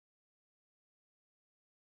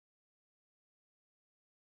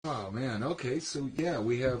Oh man, okay, so yeah,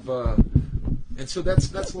 we have, and so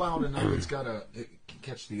that's loud enough. It's gotta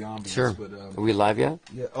catch the ambience. Sure. But, Are we live yet?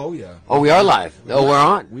 yeah. Oh yeah. Oh, we are live. Oh, we're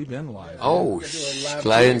on. We've been live. Oh,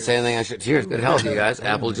 glad I didn't say anything I should. Cheers. Good health, you guys.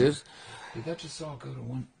 Apple juice. Did that just all go to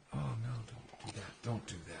one? Oh no! Don't do that! Don't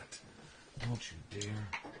do that! Don't you dare!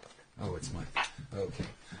 Oh, it's mine. Okay.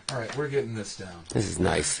 All right, we're getting this down. This is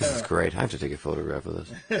nice. This is great. I have to take a photograph of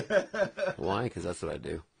this. Why? Because that's what I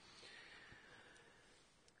do.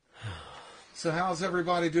 So how's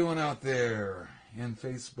everybody doing out there in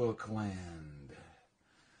Facebook land?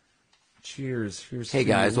 Cheers. Here's Hey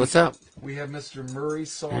guys, what's up? We have Mr. Murray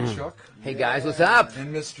Sawchuck. Hey guys, what's up?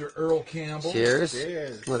 And Mr. Earl Campbell. Cheers.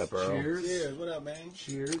 Cheers. What up, Earl? Cheers. Cheers. What up, man?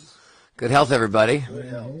 Cheers. Good health, everybody. Good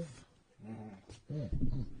health.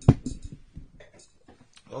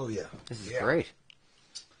 Oh yeah. This is great.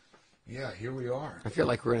 Yeah, here we are. I feel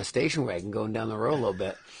like we're in a station wagon going down the road a little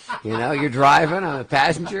bit. You know, you're driving, I'm a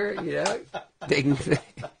passenger, you know, taking.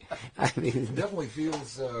 I mean, It definitely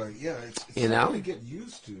feels, yeah, it's You know? something to get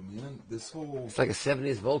used to, man. This whole... it's like a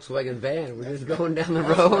 70s Volkswagen van. We're just going down the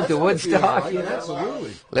road to Woodstock, you know,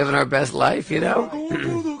 Absolutely. living our best life, you know. Going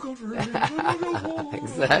to the country.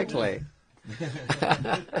 Exactly.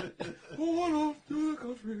 Going off to the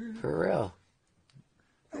country. For real.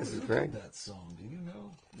 This is Who great. did that song? Do you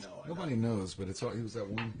know? No, Nobody knows, but it's all, he was that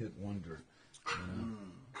one-hit wonder. You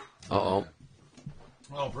know? Uh-oh.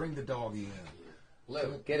 Oh, bring the doggy in.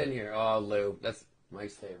 Lou, get in here. Oh, Lou. That's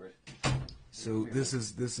Mike's favorite. So this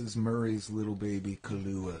is Murray's little baby,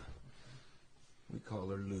 Kahlua. We call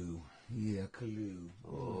her Lou. Yeah, Kahlua.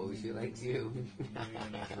 Oh, she likes you.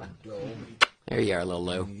 Dog. There you are, little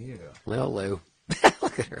Lou. Yeah. Little Lou.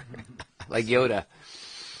 Look at her. Like Yoda.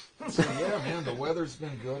 So yeah, man, the weather's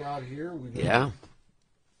been good out here. We've been Yeah.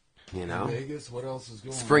 You in know. Vegas. What else is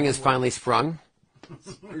going on? Spring has finally sprung.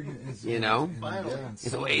 Spring is You know? and, Finally. yeah,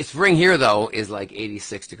 and It's- Spring here, though, is like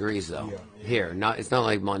 86 degrees, though. Yeah. Here. It's not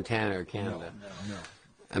like Montana or Canada. no,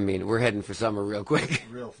 I mean, we're heading for summer real quick.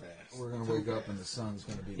 Real fast. we're gonna wake up and the sun's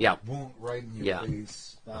gonna be Yeah. boom, right in your Yeah.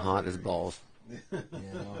 face. Hot as balls. You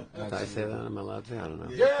know, Did I say that? Am I allowed to? I don't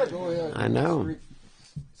know. Yeah, go ahead. I know.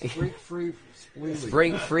 Freak free, freely.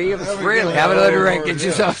 Spring free of There we freely. go. Have another Oh, drink. Lord, Get yeah.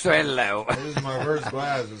 yourself straight low. This is my first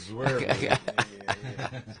glass. I swear.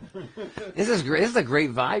 This is great. This is a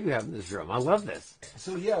great vibe you have in this room. I love this.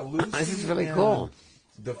 So yeah, Lucy. This is really and cool.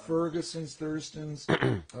 The Fergusons, Thurstons,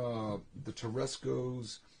 the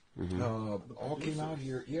Terescos, all came out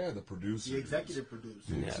here. Yeah, the producers. The executive producer.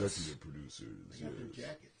 The Yes. executive producers. They got their yes.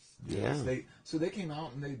 jackets. Yeah. They came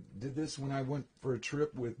out and they did this when I went for a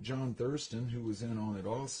trip with John Thurston, who was in on it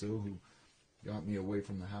also, who got me away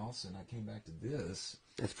from the house, and I came back to this.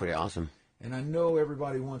 That's pretty awesome. And I know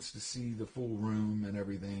everybody wants to see the full room and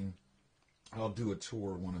everything. I'll do a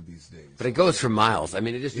tour one of these days. But it goes for miles. I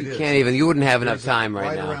mean, you It is. can't even, you wouldn't have enough There's time right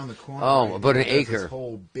right now. around the corner. Oh, right about an here, there's acre This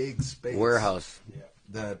whole big space warehouse.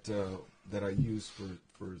 that I use for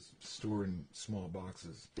storing small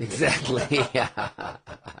boxes. Exactly. Yeah.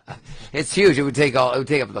 It's huge. It would take up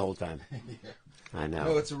the whole time. I No,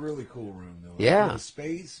 know. it's a really cool room though. Yeah. The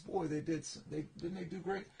space, boy, didn't they do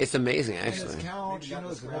great? It's amazing, And it's actually. couch, They you got know,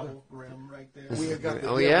 the it's another. Scrabble rim right there. We have got the,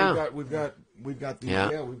 Oh, yeah. we've got the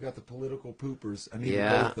Yeah. we've got the political poopers. I need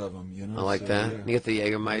Yeah. both of them, you know. I like so, that. yeah. You get the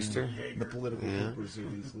Jägermeister. The political Yeah. poopers are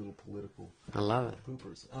these little political I love it.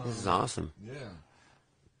 poopers. This is awesome. Yeah.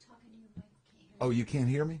 Oh, you can't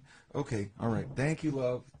hear me? Okay, all right. Thank you,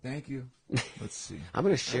 love. Thank you. Let's see. I'm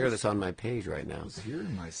going to share this on my page right now. I was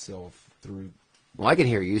hearing myself through. Well, I can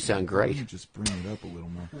hear you. You sound Let me great. just bring it up a little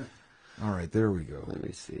more. All right, there we go. Let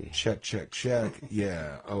me see. Check, check, check.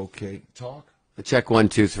 Yeah, okay. Talk? Check 1,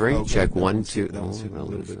 2, 3. Okay, Check that 1, was- 2. That was Oh, a I'll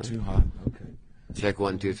little lose bit that. too hot. Okay. Check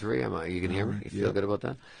 1, 2, 3. You can hear me? You feel Yeah. good about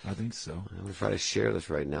that? I think so. I'm going to try to share this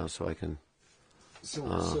right now so I can.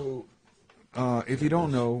 So, if you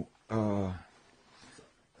don't know,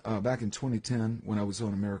 back in 2010, when I was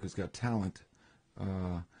on America's Got Talent,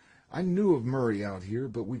 I knew of Murray out here,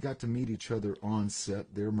 but we got to meet each other on set.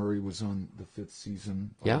 There, Murray was on the 5th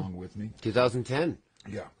season Yeah. along with me. 2010.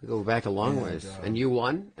 Yeah. We go back a long And, ways. And you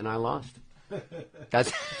won, and I lost.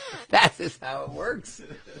 That's just how it works.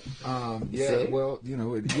 Yeah, See? well, you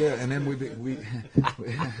know, and then we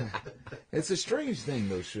it's a strange thing,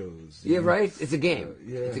 those shows. you Yeah, know. right? It's a game.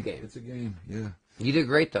 Yeah, It's a game. It's a game. Yeah. You did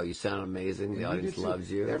great, though. You sound amazing. The You audience did too.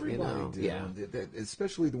 loves you. Everybody you know? did. Yeah.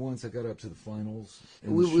 Especially the ones that got up to the finals.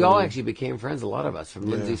 in We, the we all show. actually became friends, a lot of us, from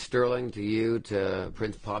Yeah. Lindsay Sterling to you to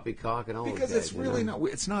Prince Poppycock and all Because those it's guys, you really know? not.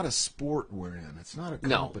 It's not a sport we're in. It's not a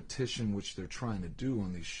No. competition which they're trying to do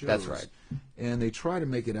on these shows. That's right. And they try to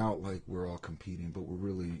make it out like we're all competing, but we're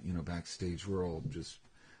really, backstage, we're all just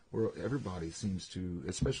where everybody seems to,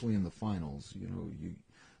 especially in the finals, you know, you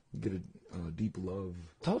get a deep love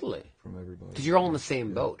Totally. from everybody. Because you're all in the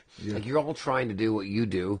same boat. Yeah. Like, you're all trying to do what you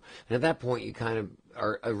do. And at that point, you kind of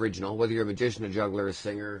are original, whether you're a magician, a juggler, a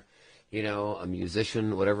singer, you know, a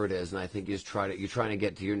musician, whatever it is. And I think you're trying to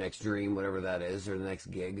get to your next dream, whatever that is, or the next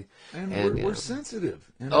gig. And you we're know.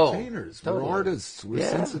 sensitive Oh, entertainers. totally. We're artists. We're Yeah.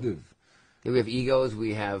 sensitive. We have egos.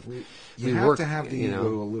 We have. You we have work, to have the you ego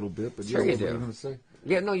know. a little bit, but Sure yeah, you what were do. you going to say?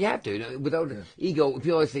 Yeah, no, you have to. Without ego,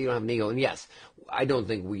 people always say you don't have an ego, and yes, I don't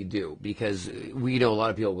think we do, because we know a lot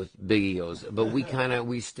of people with big egos, but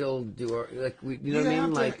we still do our, like, you know what I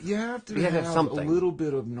mean? Like, you have to we have something. a little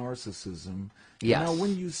bit of narcissism. Yes. Now,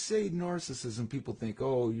 when you say narcissism, people think,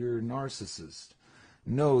 oh, you're a narcissist.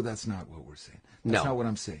 No, that's not what we're saying. That's No. not what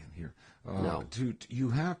I'm saying here. No. You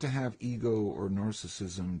have to have ego or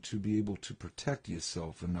narcissism to be able to protect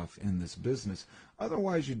yourself enough in this business.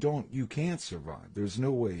 Otherwise, you can't survive. There's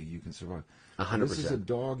no way you can survive. 100%. This is a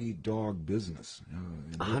dog-eat-dog business.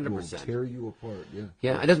 And it 100%. will tear you apart. Yeah.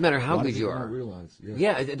 Yeah, it doesn't matter how A lot of good you people are. don't realize. Yeah.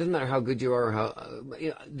 Yeah, it doesn't matter how good you are or how.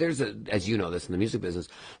 There's as you know this in the music business,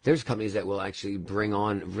 there's companies that will actually bring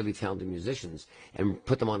on really talented musicians and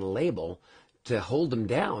put them on a label to hold them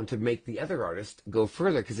down to make the other artist go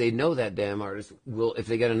further, because they know that damn artist will, if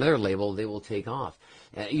they get another label, they will take off.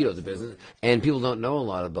 You know the business, and people don't know a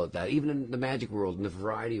lot about that. Even in the magic world, in the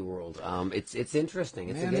variety world, it's interesting.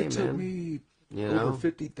 It's Man, a game, it took man. me You know?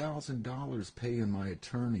 over $50,000 paying my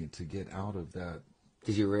attorney to get out of that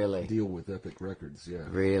Did you really? deal with Epic Records. Yeah.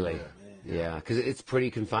 Really? Yeah, because it's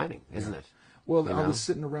pretty confining, isn't it? Well, You I know? was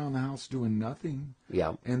sitting around the house doing nothing.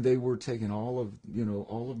 Yeah. And they were taking all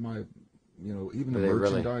of my, even the Were they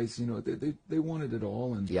really? merchandise. They wanted it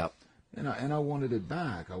all, and Yep. and I wanted it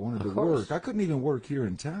back. I wanted Of to course. work. I couldn't even work here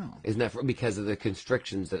in town. Isn't that because of the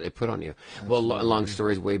constrictions that they put on you? Well, long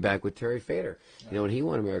stories way back with Terry Fader. You know, when he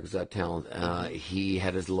won America's Got Talent, he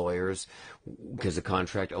had his lawyers because the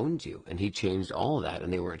contract owned you, and he changed all of that,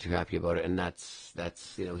 and they weren't too happy about it. And that's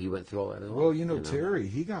he went through all that as well. Well, Terry,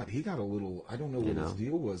 he got a little. I don't know what his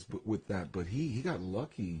deal was, with that, but he got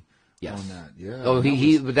lucky. Yes. On that, yeah. Oh,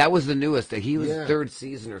 that was the newest. He was Yeah. third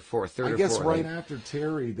season or fourth. I guess right after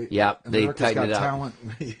Terry, they America's Got tightened it up. Talent.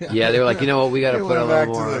 Yeah, they were like, you know what, we got to They put a went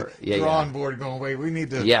little back more. to the drawing board, going, wait, we need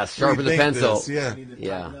to sharpen the rethink pencil. this. Yeah. You need to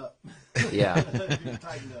Yeah. tighten up. Yeah.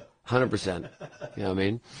 Tighten up. 100%. You know what I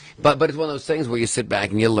mean? But it's one of those things where you sit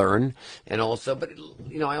back and you learn, and also, but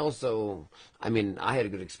I had a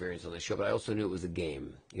good experience on the show, but I also knew it was a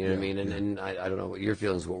game. You know what I mean? And I don't know what your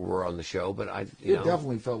feelings were on the show, but It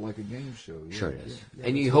definitely felt like a game show. Yeah, Sure it is. yeah,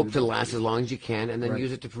 And you that's hope what to it last is. as long as you can, and then Right.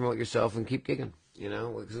 use it to promote yourself and keep gigging. You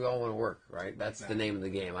know, because we all want to work, right? That's the name of the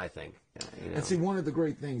game, I think. You know? And see, one of the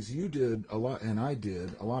great things you did a lot, and I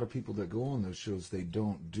did, a lot of people that go on those shows, they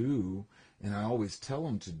don't do, and I always tell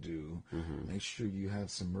them to do, make sure you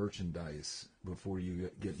have some merchandise before you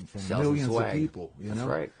get in front Sell of some millions of swag. people. You That's know?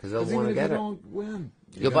 right, 'cause they'll even wanna if get you it. don't win.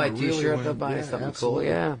 you You'll buy a gotta really T-shirt, win. they'll buy something cool, absolutely.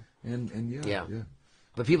 yeah. And Yeah. yeah.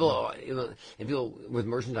 But people, and people with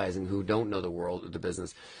merchandising who don't know the world of the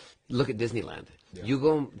business, look at Disneyland. Yeah. You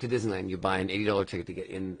go to Disneyland, you buy an $80 ticket to get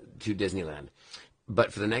into Disneyland.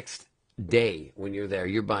 But for the next day when you're there,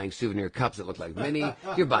 you're buying souvenir cups that look like Minnie,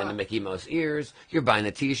 you're buying the Mickey Mouse ears, you're buying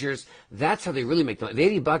the T-shirts. That's how they really make the money.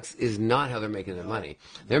 The $80 is not how they're making their money.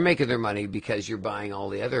 They're making their money because you're buying all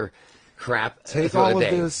the other crap Take throughout all the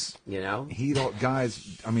of day, this,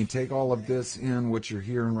 guys. I mean, take all of this in what you're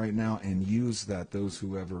hearing right now and use that. Those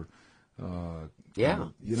who ever,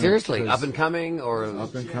 seriously, 'cause up and coming or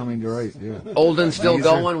up and coming, you're right. Yeah, old and still These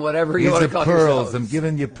are- going, whatever you these want to are call pearls. yourselves. I'm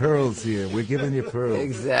giving you pearls here. We're giving you pearls.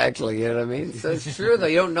 Exactly, you know what I mean? So it's true, though.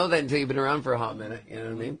 You don't know that until you've been around for a hot minute, you know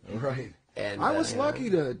what I mean? Right. And I was lucky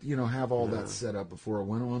to, have all that set up before I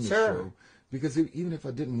went on the show, because even if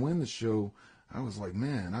I didn't win the show, I was like,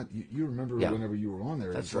 man, you remember whenever you were on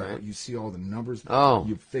there, That's it's like right. you see all the numbers, Oh.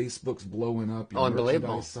 your Facebook's blowing up, your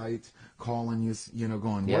Unbelievable. merchandise sites calling you,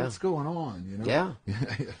 going, Yeah. what's going on? Yeah.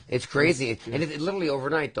 It's crazy. And it literally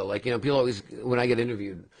overnight, though. Like, people always, when I get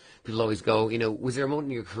interviewed, people always go, was there a moment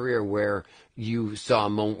in your career where you saw a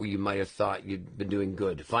moment where you might have thought you'd been doing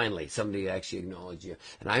good? Finally, somebody actually acknowledged you.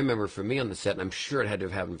 And I remember for me on the set, and I'm sure it had to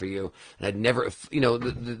have happened for you, and I'd never,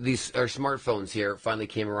 these, our smartphones here finally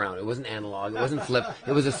came around. It wasn't analog, it wasn't flip,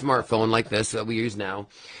 it was a smartphone like this that we use now,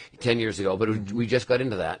 10 years ago, but we just got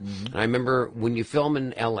into that. And I remember when you film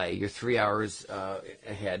in LA, you're 3 hours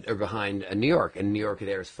ahead or behind New York, and New York it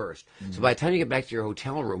airs first. So by the time you get back to your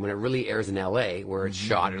hotel room, when it really airs in LA, where it's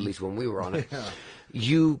shot, at least when we were on it,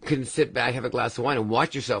 you can sit back, have a glass of wine, and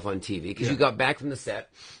watch yourself on TV because you got back from the set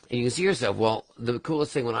and you can see yourself. Well, the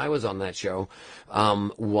coolest thing when I was on that show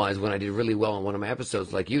was when I did really well on one of my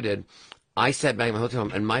episodes, like you did. I sat back in my hotel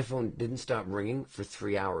room and my phone didn't stop ringing for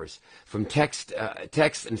 3 hours from text and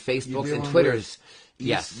Facebooks and Twitters.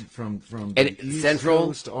 Yes, from and East Central,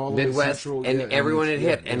 Coast, all the way Midwest, Central, and yeah, everyone had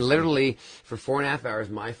hit. yeah, And literally for 4.5 hours,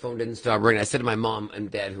 my phone didn't stop ringing. I said to my mom and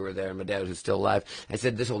dad who were there, and my dad who's still alive, I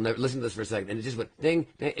said, "This will never listen to this for a second." And it just went ding,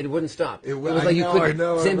 ding, and it wouldn't stop. It was like you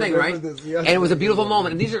couldn't. Same thing, right? This, yes, and it was a beautiful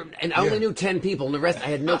moment. And I only knew 10 people, and the rest I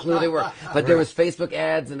had no clue who they were. But there was Facebook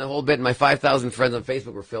ads and the whole bit. And my 5,000 friends on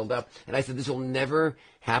Facebook were filled up. And I said, "This will never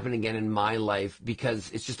happen again in my life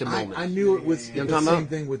because it's just a moment." I knew it was you know the same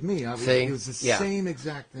thing with me. It was the same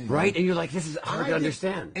exact thing. Right? And you're like, this is hard to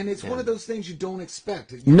understand. And it's one of those things you don't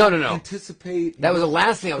expect. You No. Anticipate. That was the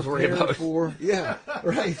last thing I was worried about. Yeah,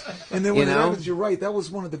 right. And then when it happens, you're right. That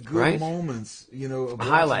was one of the good moments, of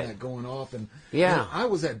watching that going off. And I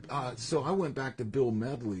was at, so I went back to Bill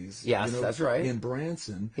Medley's. Yes, that's right. In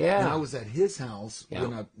Branson. Yeah. And I was at his house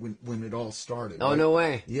when it all started. Oh, no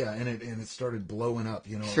way. Yeah, and it started blowing up,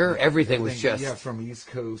 Sure, everything was just... Yeah, from East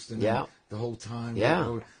Coast and the whole time.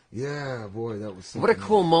 Yeah. Yeah, boy, that was something. What a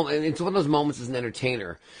cool moment. It's one of those moments as an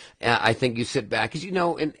entertainer. I think you sit back. Because,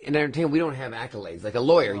 in entertainment, we don't have accolades. Like a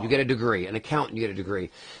lawyer, you get a degree. An accountant, you get a degree.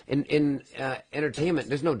 In entertainment,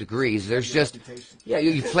 there's no degrees. There's just,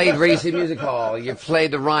 you played Radio City Music Hall. You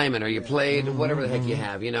played the Ryman, or you played whatever the heck you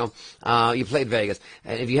have, You played Vegas.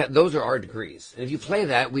 And if you have, those are our degrees. And if you play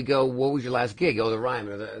that, we go, what was your last gig? Oh, the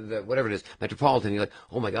Ryman, or the whatever it is, Metropolitan. You're like,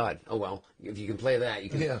 oh, my God. Oh, well, if you can play that, you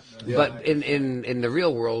can. Yeah. But in the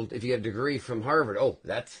real world, if you get a degree from Harvard,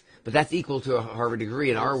 that's equal to a Harvard degree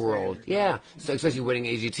in our world. Yeah. So especially winning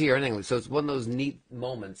AGT or anything. So it's one of those neat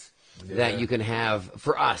moments that you can have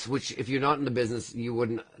for us, which if you're not in the business, you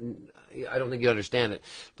wouldn't, I don't think you understand it.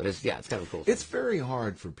 But it's kind of cool. It's very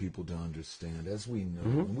hard for people to understand, as we know.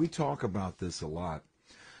 And we talk about this a lot.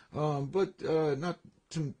 But not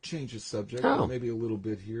to change the subject, but maybe a little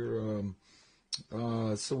bit here.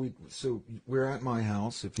 So we're at my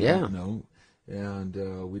house, if you don't know. And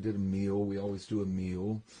we did a meal. We always do a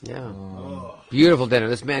meal. Yeah. Beautiful dinner.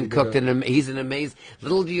 This man cooked, and he's an amazing...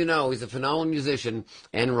 Little do you know, he's a phenomenal musician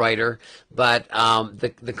and writer, but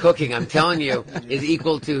the cooking, I'm telling you, is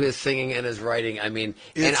equal to his singing and his writing. I mean,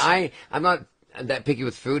 I'm not that picky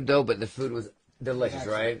with food, though, but the food was delicious,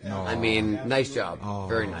 right? I mean, nice job.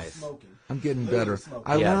 Very nice. I'm getting better.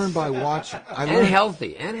 I learned by watching. And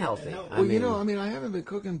healthy. And healthy. Well, I haven't been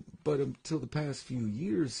cooking but until the past few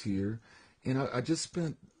years here. And I just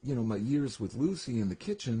spent, my years with Lucy in the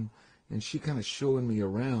kitchen, and she kind of showing me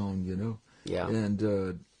around,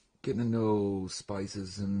 and getting to know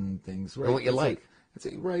spices and things. Right? And what you like. That's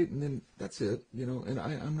it, right, and then that's it, And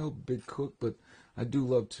I'm no big cook, but I do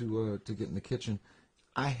love to get in the kitchen.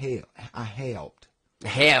 I helped. You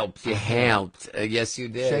helped. Yes, you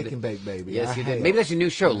did. Shake and bake, baby. Yes, you did. Maybe that's your new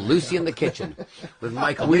show, Lucy in the Kitchen, with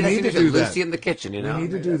Michael. We need to do that. Lucy in the Kitchen, We need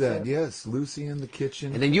to do that. Yes, Lucy in the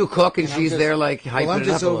kitchen. And then you cook, and she's there like hyping it up. Well, I'm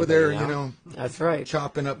just over there, That's right.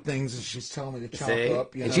 chopping up things, and she's telling me to chop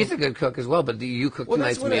up. And she's a good cook as well. But you cooked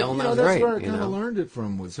tonight's meal, and that was that's great. Where I kind of learned it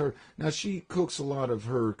from was her. Now she cooks a lot of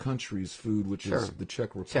her country's food, which is the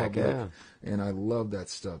Czech Republic. And I love that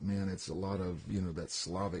stuff, man. It's a lot of, that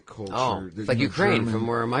Slavic culture. Oh, it's like Ukraine, from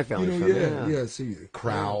where my family's from. Yeah, see,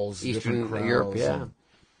 crowls, Eastern crowls, Europe,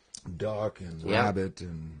 duck and rabbit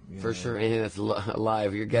and... For sure, anything that's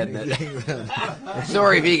alive, you're getting it.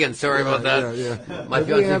 Sorry, vegans, sorry about that. Yeah. My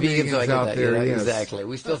fiance vegan, so I get out that. There, Exactly.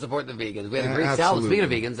 We still support the vegans. We had a great salad. Speaking of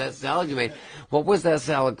vegans, that salad you made, what was that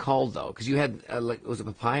salad called, though? Because you had, was it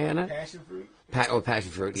papaya in it? Passion fruit.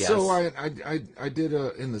 Passion fruit, yes. So I did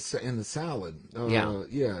in the salad.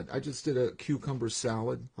 I just did a cucumber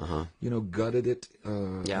salad. Gutted it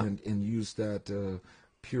and used that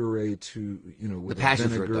puree to with the passion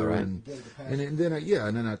vinegar fruit, though, right? and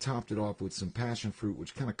then I topped it off with some passion fruit,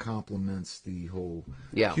 which kind of complements the whole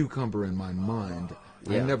cucumber in my mind.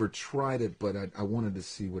 I never tried it, but I wanted to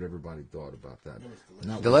see what everybody thought about that.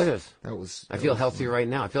 Delicious. I feel healthier right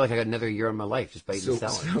now. I feel like I got another year of my life just by eating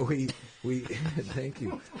salad. So we thank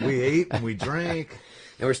you. We ate and we drank.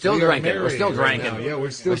 And we're still drinking. We're still drinking. Right,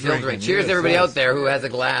 we're still drinking. Cheers to everybody out there who has a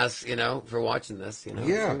glass, for watching this.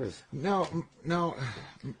 Yeah. Cheers. Now,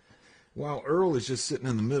 while Earl is just sitting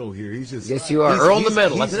in the middle here, he's just... Yes, you are. Earl in the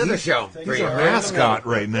middle. That's another show. He's our mascot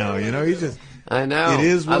right now, He's just... I know. It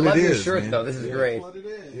is what it is. I love your shirt, man. though. This is great. What it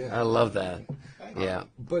is. Yeah. I love that. Yeah.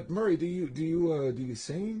 But Murray, do you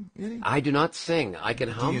sing any? I do not sing. I can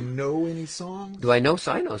hum. Do you know any songs? Do I know?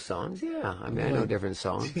 I know songs. Yeah. I mean, I know different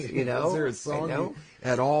songs. You know. Is there a song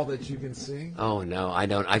at all that you can sing? Oh no, I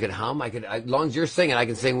don't. I could hum. As long as you're singing, I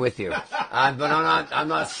can sing with you. But I'm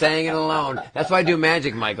not singing alone. That's why I do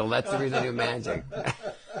magic, Michael. That's the reason I do magic.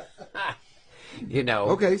 You know.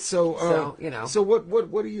 Okay, so you know. So what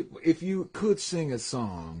do you? If you could sing a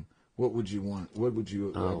song, what would you want? What would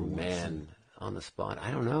you? Oh man, on the spot. I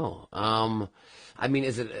don't know. I mean,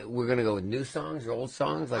 is it? We're gonna go with new songs or old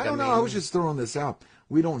songs? Like I don't know. I was just throwing this out.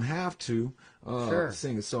 We don't have to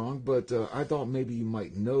sing a song, but I thought maybe you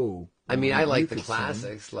might know. I mean, I like the sing.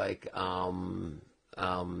 classics, like the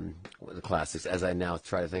classics. As I now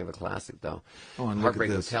try to think of a classic, though. Oh, and Heartbreak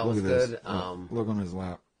look at this. Hotel Look is at this. good. Look on his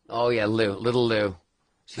lap. Oh yeah, little Lou.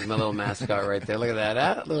 She's my little mascot right there. Look at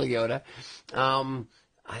that, little Yoda.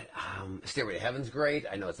 Stairway to Heaven's great.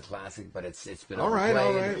 I know it's a classic, but it's been all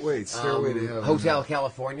right. Wait, Stairway to Heaven. Hotel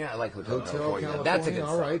California. I like Hotel California. That's a good song.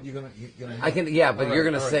 All right, you're gonna. I can, yeah, but you're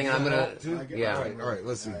gonna sing, and I'm gonna. yeah. All right.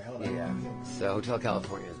 Let's see. Yeah. So Hotel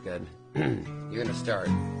California is good. You're gonna start.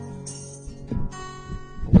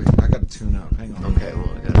 Wait, I got to tune out. Hang on. Okay,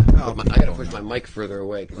 well, I gotta push my mic further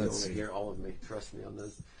away because I don't want to hear all of me. Trust me on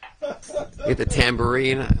this. Get the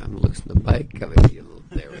tambourine. I'm loosening the mic. There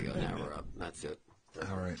we go. Now we're up. That's it.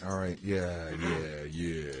 All right. Yeah.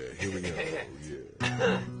 Here we go.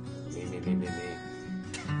 Yeah. Me.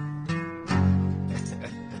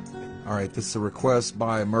 All right, this is a request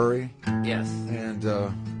by Murray, Yes. and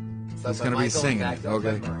So he's going to be singing it.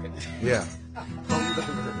 Okay. Yeah.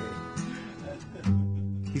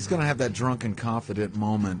 He's going to have that drunken, confident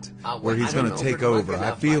moment where he's going to take over.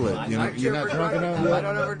 I feel it. You know, you're not drunk enough I yet?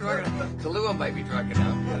 don't know if we're drunk enough. Kahlua might be drunk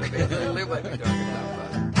enough. Kahlua might be drunk enough.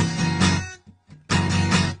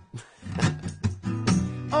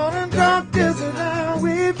 On a dark desert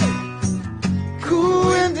highway, cool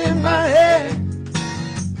wind in my hair.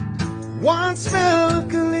 One smell of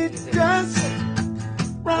eucalyptus dust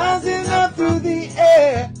rising up through the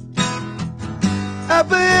air. Up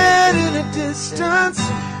ahead in the distance,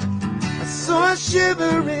 I saw a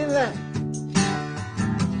shivering light.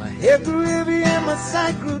 My head grew heavy and my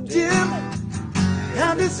sight grew dim. I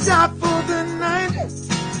had to stop for the night.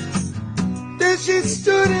 Then she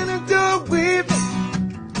stood in the doorway.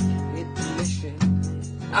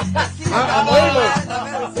 I'm waiting. I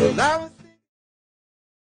was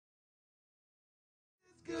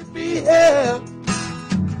this could be hell.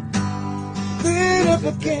 Lit up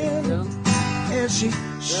a candle, and she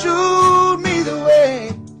showed me the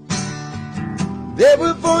way. There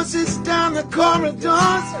were voices down the corridors.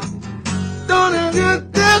 Don't I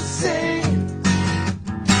heard them sing?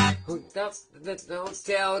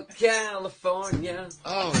 Hotel California.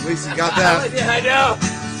 Oh, at least you got that. Yeah, I know.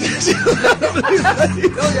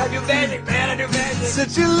 I do magic, man. I do magic.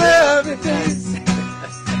 Such a lovely face.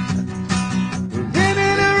 We're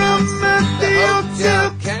in a room at the Hotel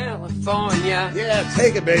California. Yeah,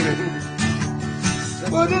 take it, baby.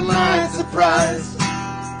 What a nice surprise.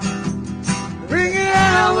 Bringing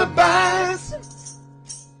alibis.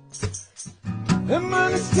 Her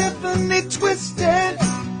money's definitely twisted.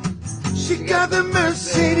 She got the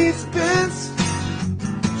Mercedes Benz.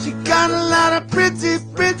 She got a lot of pretty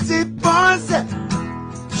boys that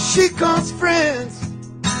she calls friends.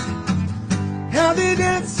 How they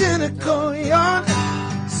dance in a courtyard,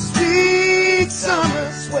 sweet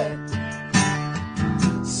summer sweat.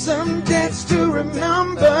 Some dance to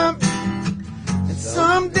remember, and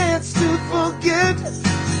some dance to forget.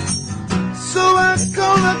 So I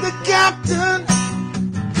call up the captain,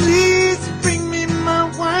 please bring me my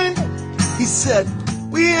wine. He said,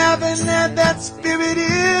 we haven't had that spirit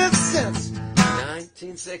here since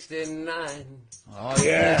 1969. Oh,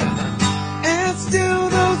 yeah. And still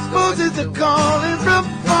those voices are calling from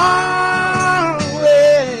far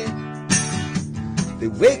away. They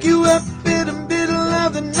wake you up in the middle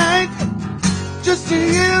of the night just to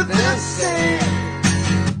hear them say,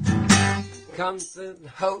 come to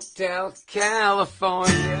Hotel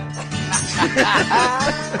California.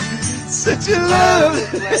 such a lovely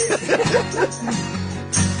place.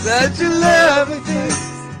 Such a lovely place.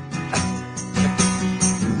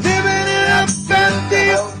 Living it up at the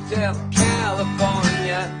Hotel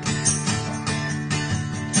California.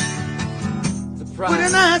 Surprise. What a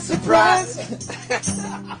nice surprise.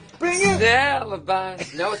 Bring it.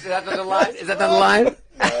 Alibis. No, is that the line? Is that the line?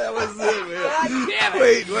 That was it, man. God damn it.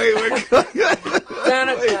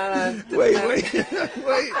 Wait,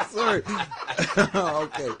 wait, sorry.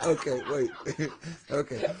 Okay, wait.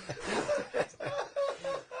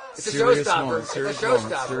 It's a Serious showstopper. moment, It's a serious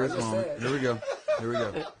showstopper. moment, serious I'm just moment. saying. Here we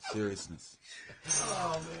go. Seriousness.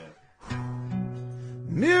 Oh, man.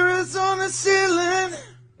 Mirrors on the ceiling.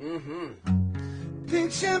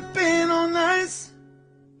 Pink champagne on ice.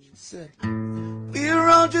 She said, we're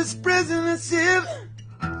all just prisoners here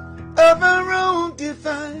of our own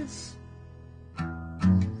device.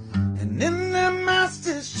 And in their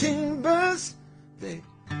master's chambers, they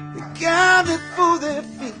gathered for their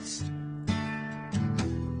feast.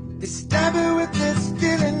 They stab her with their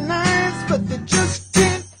stealing knives, but they just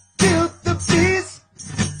can't kill the beast.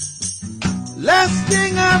 Last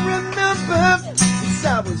thing I remember is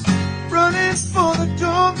I was running for the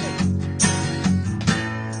door.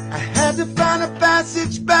 I had to find a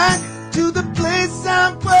passage back to the place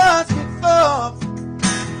I was before.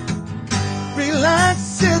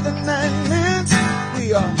 Relax in the nightlands.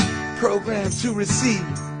 We are programmed to receive.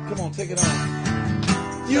 Come on, take it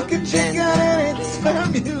on. You can check out any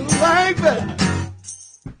time you like, but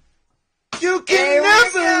you can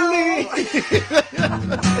never leave.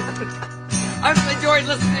 I'm so enjoying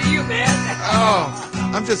listening to you, man.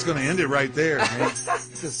 Oh, I'm just going to end it right there, man.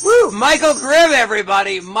 Woo! Michael Grimm,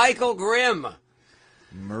 everybody. Michael Grimm.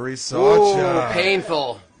 Murray Sawchuck. Ooh,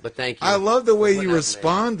 painful, but thank you. I love the way you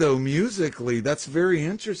respond, though, musically. That's very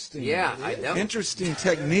interesting. Yeah, I know. Interesting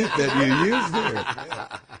technique that you use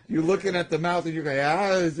there. You're looking at the mouth and you're going, I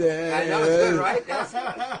know, it's good, right? That's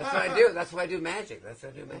what I do. That's why I do magic. That's why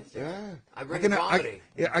I do magic. Yeah. I bring comedy.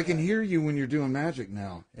 I can hear you when you're doing magic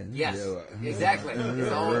now. Yes, exactly.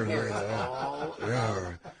 It's all here. It's all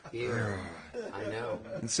here. I know.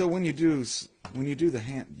 And so when you do the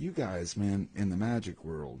hand, you guys, man, in the magic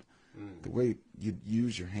world, the way you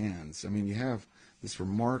use your hands, I mean, you have this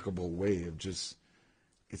remarkable way of just,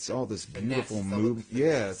 it's all this beautiful movement.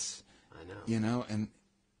 Yes. I know. You know, and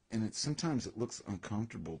sometimes it looks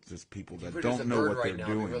uncomfortable to people that don't know what they're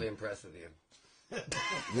doing. I'm really impressed with you.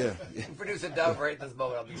 Yeah. Produce a dove right at this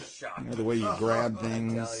moment, I'll be shocked. You know, the way you grab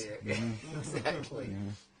things. I tell you. Exactly.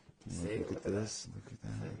 Yeah. See, look at this. Look at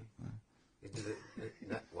that.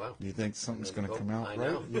 Wow. Do you think something's going to come out I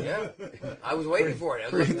right? know. Yeah. I was waiting for it. I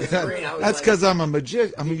was looking at the screen. That's because I'm a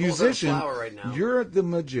musician. Right now. You're the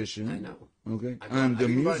magician. I know. Okay. I'm the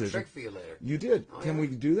musician. musician. A trick for you later. You did. Oh, Can yeah. we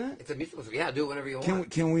do that? It's a musical. Yeah, do it whenever you want.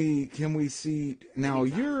 Can we see now?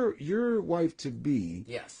 Your wife to be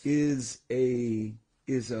is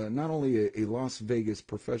not only a Las Vegas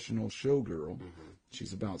professional showgirl.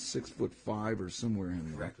 She's about 6'5" or somewhere in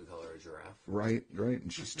there. Correct, we call her a giraffe. Right,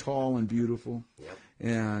 and she's tall and beautiful. Yep.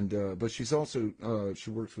 And but she's also she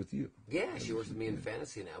works with you. Yeah, she works with me in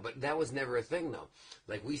fantasy now. But that was never a thing, though.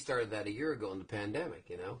 Like, we started that a year ago in the pandemic,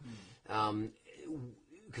 you know,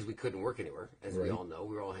 because we couldn't work anywhere, as we all know.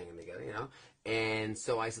 We were all hanging together, you know. And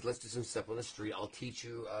so I said, let's do some stuff on the street. I'll teach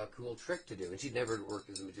you a cool trick to do. And she'd never worked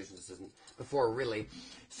as a magician's assistant before, really.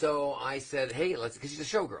 So I said, hey, because she's a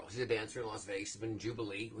showgirl. She's a dancer in Las Vegas. She's been in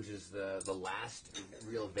Jubilee, which is the last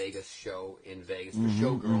real Vegas show in Vegas for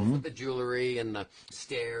showgirls, with the jewelry and the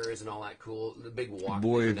stairs and all that cool, the big walk.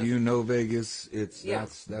 Boy, if you know Vegas, that's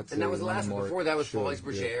and that was the last one. Before that was Folies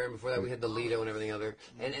Bergère, and before that we had the Lido and everything other.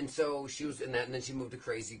 And so she was in that, and then she moved to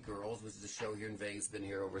Crazy Girls, which is a show here in Vegas, been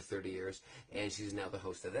here over 30 years. And she's now the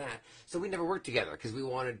host of that. So we never worked together because we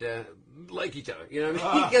wanted to like each other. You know what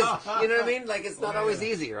I mean? Because, you know what I mean? Like, it's not always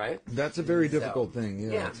easy, right? That's a very difficult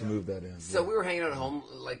thing, to move that in. So we were hanging out at home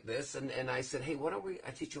like this, and I said, hey, why don't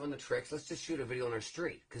I teach you on the tricks? Let's just shoot a video on our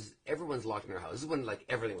street, because everyone's locked in their house. This is when, like,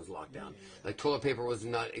 everything was locked down. Like, toilet paper was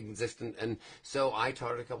not existent. And so I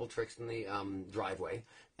taught her a couple tricks in the driveway,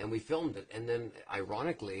 and we filmed it. And then,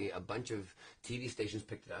 ironically, a bunch of TV stations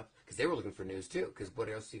picked it up, because they were looking for news, too, because what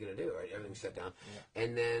else are you going to do, right? Everything's shut down. Yeah.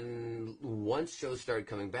 And then once shows started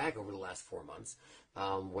coming back over the last 4 months,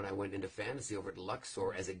 when I went into fantasy over at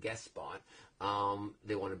Luxor as a guest spot,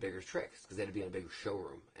 they wanted bigger tricks, because they had to be in a bigger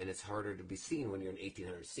showroom. And it's harder to be seen when you're in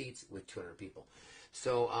 1,800 seats with 200 people.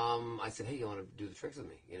 So I said, hey, you want to do the tricks with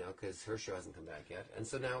me? You know, because her show hasn't come back yet. And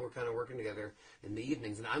so now we're kind of working together in the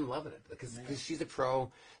evenings, and I'm loving it because she's a pro,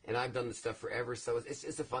 and I've done this stuff forever. So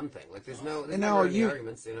it's a fun thing. Like, there's no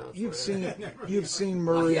arguments. You know, you've seen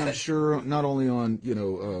Murray, I'm sure, not only on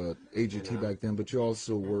AGT back then, but you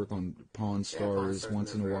also work on Pawn Stars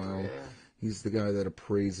once in a while. Yeah. He's the guy that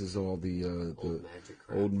appraises all the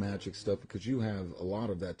old magic stuff, because you have a lot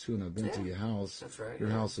of that too, and I've been to your house. That's right. Your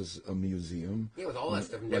house is a museum. Yeah, with all that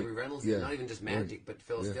stuff, and Debbie Reynolds, not even just magic, but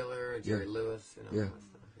Phil Stiller, Jerry Lewis, you know. All that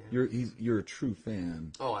stuff. Yeah. You're a true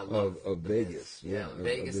fan. Oh, I love of Vegas.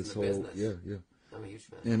 Vegas of and the business. Yeah. I'm a huge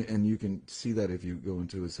fan. And you can see that if you go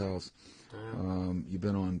into his house. You've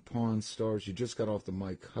been on Pawn Stars. You just got off the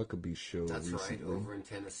Mike Huckabee show recently. That's right, over in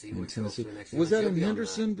Tennessee. Was that in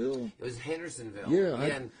Hendersonville? It was Hendersonville.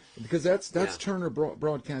 Yeah, because that's Turner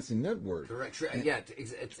Broadcasting Network. Correct. Yeah.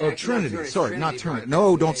 It's Trinity. Sorry, not Turner.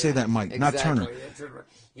 No, don't say that, Mike. Not Turner.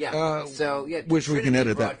 Yeah. Wish we can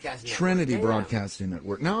edit that. Trinity Broadcasting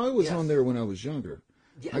Network. Now, I was on there when I was younger.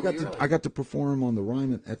 Yeah, I got to perform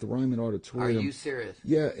on at the Ryman Auditorium. Are you serious?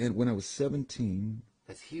 Yeah, and when I was 17.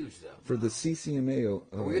 That's huge, though. For the CCMA.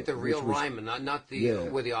 We get the real Ryman, not the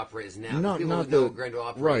where the opera is now. Not the Grand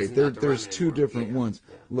Opera. Right. There's two different ones.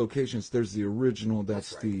 Yeah. Locations. There's the original.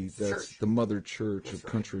 That's the mother church of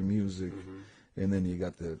country music. And then you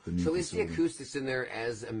got the new. So is the acoustics in there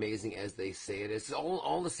as amazing as they say it is?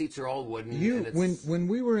 All the seats are all wooden. When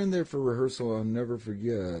we were in there for rehearsal, I'll never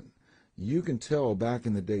forget. You can tell back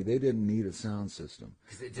in the day they didn't need a sound system.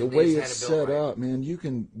 The way it's set up, man, you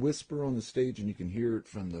can whisper on the stage and you can hear it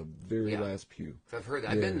from the very last pew. So I've heard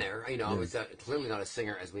that. I've been there. I was clearly not a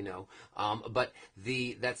singer, as we know. But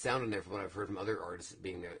that sound in there, from what I've heard from other artists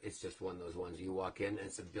being there, it's just one of those ones you walk in and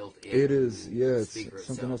it's a built-in. It is, it's speaker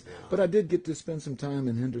something itself, else. But I did get to spend some time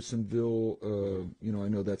in Hendersonville. I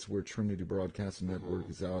know that's where Trinity Broadcasting Network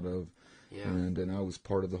is out of. Yeah. And I was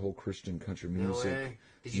part of the whole Christian country music. No way.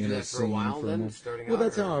 Did you do that for a while then, starting out? Well,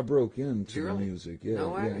 that's how I broke into the music. Yeah, no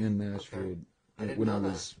way. In Nashville. Okay. When I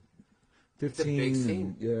was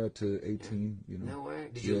 15 to 18. No way.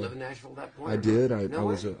 Did you live in Nashville at that point? I did. I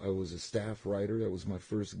was a staff writer. That was my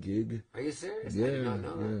first gig. Are you serious? Yeah, I did not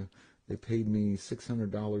know that. They paid me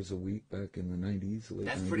 $600 a week back in the 90s.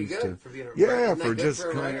 That's pretty good for being a writer. For just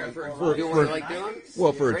kind of doing what you like doing.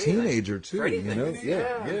 Well, for a teenager too, for anything.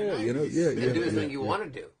 Yeah. And do anything you want to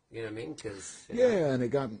do. You know what I mean? Cause, and it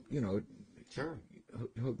got sure.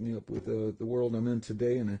 Hooked me up with the world I'm in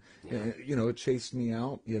today, and it chased me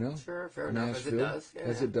out. Sure, fair enough. Nashville,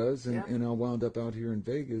 as it does, and I wound up out here in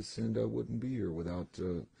Vegas, and I wouldn't be here without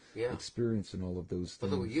experiencing all of those things. But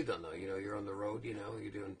look what you've done, though. You're on the road.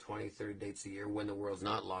 You're doing 20, 30 dates a year when the world's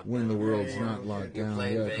not locked down. When the world's not locked you're down.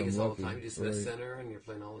 Playing Vegas all the time. You do Smith Center, and you're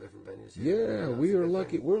playing all the different venues. Yeah, we are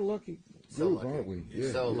lucky. We're a lucky group, aren't we?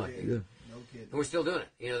 So lucky. Yeah. And we're still doing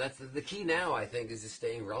it. That's the key now, I think, is just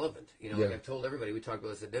staying relevant. Like I've told everybody, we talked about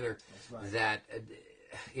this at dinner, that,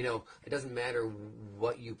 it doesn't matter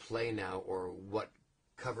what you play now or what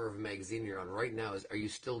cover of a magazine you're on. Right now are you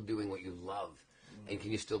still doing what you love? And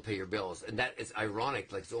can you still pay your bills? And that is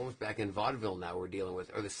ironic. Like, it's almost back in vaudeville now we're dealing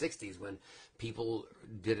with, or the 60s when people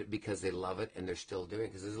did it because they love it and they're still doing it.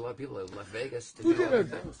 Because there's a lot of people that left Vegas to do other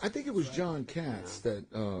things. I think it was John Katz, that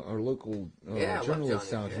our local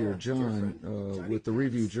journalist out here, John, with the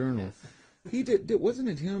Review Journal. Yes. He did. Wasn't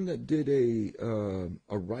it him that did a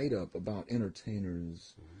write-up about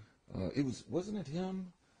entertainers? Wasn't it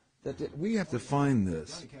him that did? We have to find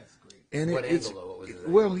this. And what angle, though? What was it?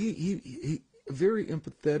 Well, he very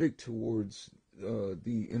empathetic towards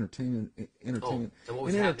the entertainment. And what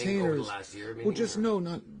was happening over the last year?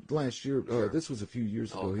 Not last year. This was a few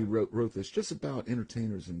years ago. He wrote this just about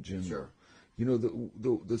entertainers in general. Sure.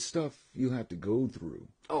 The stuff you have to go through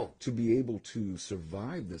to be able to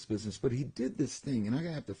survive this business. But he did this thing, and I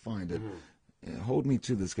have to find it. Hold me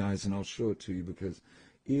to this, guys, and I'll show it to you because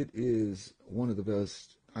it is one of the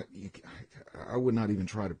best. I would not even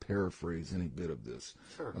try to paraphrase any bit of this.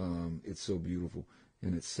 Sure. It's so beautiful,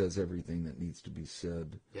 and it says everything that needs to be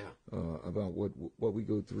said about what we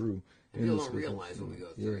go through. And people don't realize what we go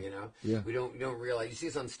through, Yeah. We don't realize. You see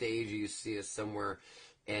us on stage, you see us somewhere,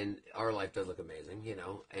 and our life does look amazing,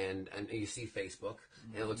 and you see Facebook,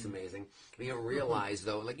 and it looks amazing. But you don't realize,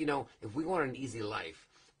 though, if we wanted an easy life,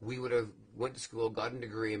 we would have went to school, gotten a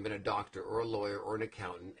degree, and been a doctor or a lawyer or an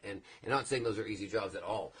accountant. And not saying those are easy jobs at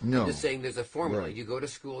all. No. I'm just saying there's a formula. Right. You go to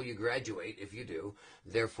school, you graduate, if you do.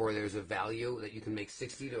 Therefore, there's a value that you can make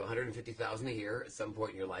 $60,000 to $150,000 a year at some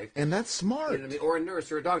point in your life. And that's smart. Or a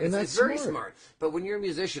nurse or a doctor. And it's very smart. But when you're a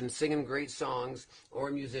musician singing great songs, or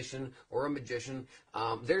a musician or a magician,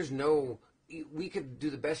 there's no... We could do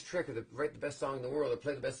the best trick or write the best song in the world or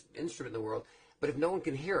play the best instrument in the world. But if no one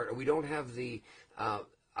can hear it or we don't have the...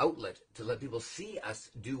 outlet to let people see us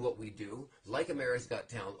do what we do, like America's Got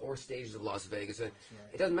Talent or Stages of Las Vegas. It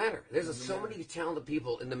doesn't matter. There's so many talented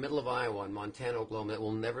people in the middle of Iowa and Montana, Oklahoma that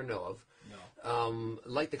we'll never know of. No.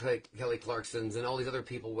 Like the Kelly Clarksons and all these other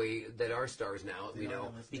people that are stars now,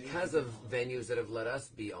 because of venues that have let us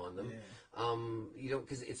be on them. Yeah.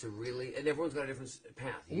 Because it's and everyone's got a different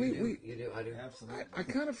path. You do, I do. Absolutely. I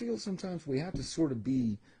kind of feel sometimes we have to sort of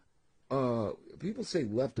be people say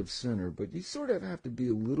left of center, but you sort of have to be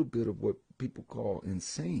a little bit of what people call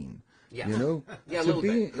insane Yes. You know, Yeah, a little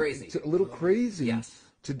bit crazy. A little crazy. Yes.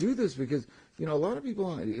 To do this because, you know, a lot of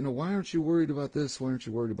people, you know, why aren't you worried about this? Why aren't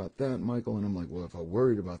you worried about that, Michael? And I'm like, well, if I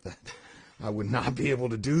worried about that, I would not be able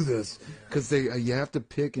to do this because you have to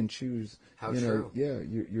pick and choose. How you know, true. Yeah,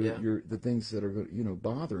 you're the things that are, you know,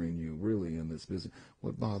 bothering you really in this business.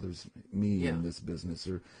 What bothers me in this business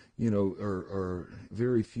are, you know, are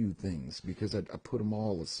very few things because I put them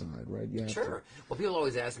all aside, right? Yeah. Sure. Well, people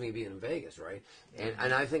always ask me being in Vegas, right?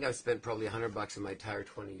 And I think I've spent probably $100 in my entire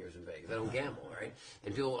 20 years in Vegas. I don't gamble, right?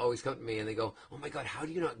 And people always come to me and they go, "Oh my God, how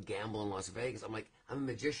do you not gamble in Las Vegas?" I'm like, "I'm a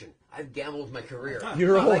magician. I've gambled with my career."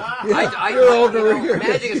 You're all, like, you're all you know,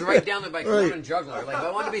 magic is right down there by Clown and Juggler. Like, if I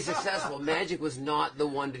wanted to be successful, magic was not the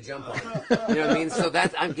one to jump on. You know what I mean? So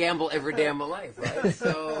I'm gamble every day of my life, right?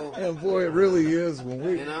 So. And boy, it really is You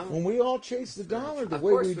when we all chase the dollar the Of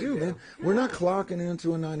way course we do, man. We're not clocking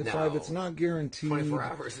into a 9 to 5. No. It's not guaranteed. 24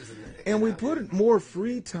 hours isn't it? And we put more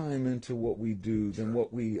free time into what we do than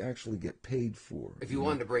what we actually get paid for. If you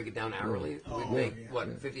wanted to break it down hourly, we'd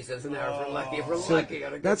make, 50 cents an hour for lucky. If we're So lucky.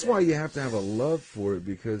 that's why you have to have a love for it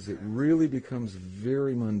because it really becomes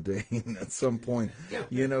very mundane at some point. Yeah.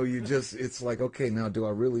 You know, it's like, okay, now do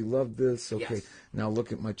I really love this? Okay, Yes. now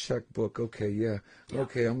look at my checkbook. Okay, yeah.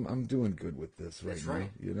 Okay, I'm doing good with this right That's now.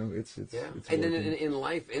 right. You know, it's Yeah, it's and then working. in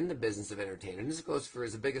life, in the business of entertainment, this goes for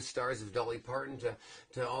as the biggest stars of Dolly Parton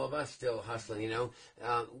to all of us still hustling. You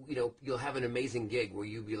know, you'll have an amazing gig where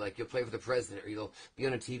you'll play for the president, or you'll be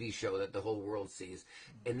on a TV show that the whole world sees,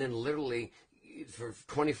 and then literally for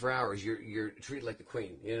 24 hours you're treated like the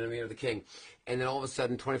queen, you know what I mean, or the king, and then all of a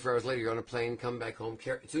sudden 24 hours later you're on a plane, come back home,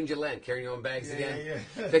 as soon as you land, carrying your own bags again,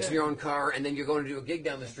 fixing your own car, and then you're going to do a gig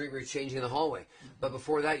down the street where you're changing in the hallway. But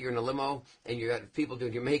before that you're in a limo and you got people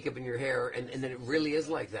doing your makeup and your hair, and then it really is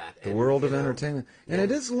like that. The world of entertainment. And it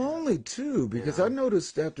is lonely, too, because Yeah. I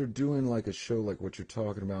noticed after doing like a show like what you're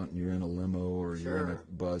talking about, and you're in a limo or you're in a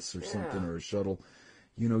bus or something or a shuttle,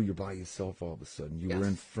 you know, you're by yourself all of a sudden. You were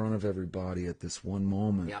in front of everybody at this one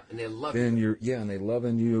moment. Yeah, and they love then you. And they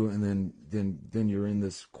loving you, and then you're in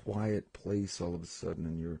this quiet place all of a sudden,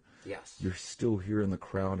 and you're still hearing the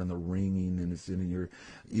crowd and the ringing, and it's in your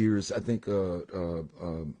ears. I think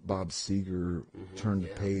Bob Seger turned the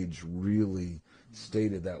page really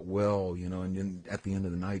stated that well, you know, and then at the end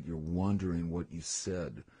of the night you're wondering what you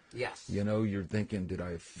said. Yes. You know, you're thinking, did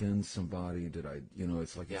I offend somebody? Did I, you know,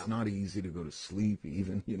 it's like it's not easy to go to sleep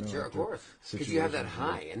even, you know. Sure, of course. Because you have that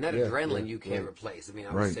high, and that adrenaline you can't replace. I mean,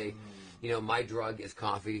 I would say, you know, my drug is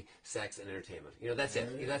coffee, sex, and entertainment. You know, that's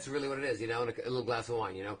it. That's really what it is, you know, and a little glass of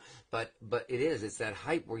wine, you know. But it's that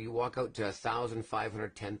hype where you walk out to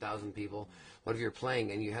 1,500, 10,000 people, whatever you're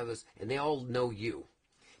playing, and you have this, and they all know you.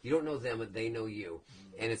 You don't know them, but they know you.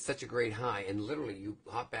 And it's such a great high. And literally, you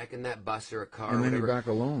hop back in that bus or a car. And then whatever, you're back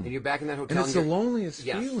alone. And you're back in that hotel. And it's the loneliest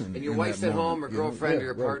feeling. And your in wife's that at home, or moment, you know? girlfriend, or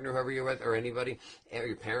your right. partner, whoever you're with, or anybody, or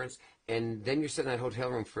your parents. And then you're sitting in that hotel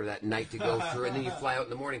room for that night to go through. And then you fly out in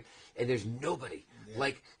the morning, and there's nobody.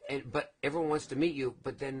 But everyone wants to meet you,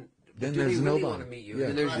 but then do they there's really nobody. want to meet you? Yeah.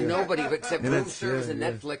 And there's nobody except And room it's- service and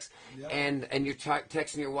yeah. Netflix, and you're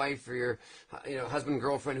texting your wife or your husband,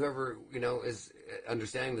 girlfriend, whoever is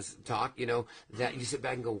understanding this talk. You know that you sit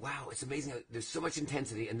back and go, "Wow, it's amazing. There's so much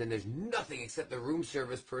intensity, and then there's nothing except the room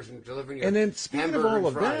service person delivering your." And then speaking of hamburger all and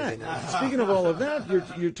of fries, that, speaking of all of that,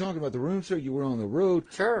 you're talking about the room service. You were on the road.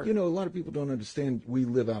 Sure. You know, a lot of people don't understand. We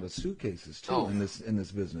live out of suitcases too in this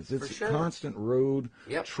business. It's sure. a constant road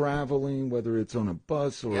traveling, whether it's on a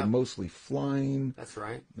bus or mostly flying. That's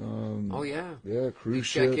right. Yeah, cruise You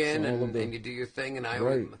ships. check in all of and the, you do your thing, and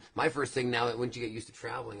Right. my first thing now that once you get used to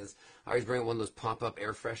traveling is I always bring one of those pop-up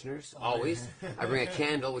air fresheners. Always, I bring a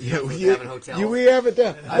candle, which comes with having hotels. we have it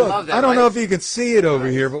down. I Look, love that, I don't know right? if you can see it over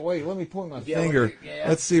here, but wait, let me point my finger. yeah.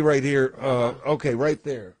 Let's see right here. Okay, right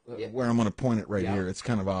there, where I'm going to point it right here. It's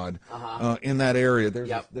kind of odd. In that area,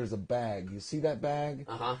 there's a bag. You see that bag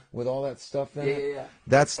with all that stuff in it? Yeah.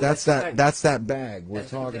 That's right. that bag we're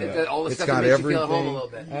talking about. All the It's stuff got that makes everything. you feel at home a little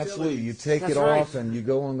bit. Absolutely, you take That's it right. off and you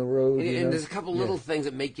go on the road. And, you and know? there's a couple little things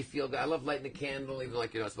that make you feel good. I love lighting a candle, even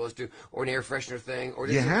like you're not supposed to, or an air freshener thing. Or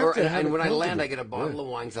You have to have and it when I land, comfortable. I get a bottle of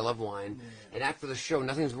wine because I love wine. And after the show,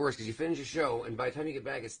 nothing's worse because you finish your show, and by the time you get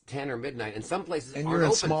back, it's 10 or midnight. And some places And aren't you're in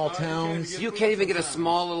open. small towns. You can't even get a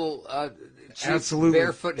small little cheap, Absolutely.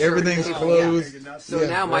 barefoot shirt. Everything's Yeah. closed. So Yeah,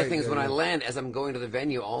 now my right, thing is when yeah. I land, as I'm going to the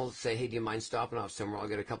venue, I'll say, hey, do you mind stopping off somewhere? I'll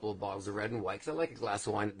get a couple of bottles of red and white, because I like a glass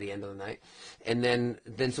of wine at the end of the night. And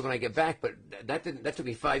then so when I get back, but that took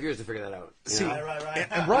me 5 years to figure that out. See, Right.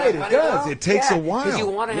 right, it does. It takes a while. Because you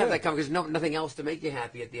want to have Yeah. that conversation. There's nothing else to make you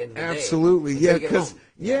happy at the end of the day. Absolutely, until yeah, you get because home.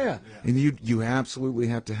 and you absolutely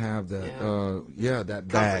have to have that, that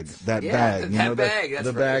bag, Comforts. that Yeah, bag, that you know, bag, that's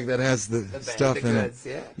the right. bag that has the bag, stuff the in goods, it.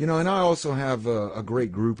 yeah. You know, and I also have a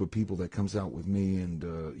great group of people that comes out with me,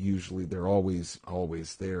 and usually they're always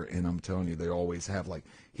there, and I'm telling you, they always have like,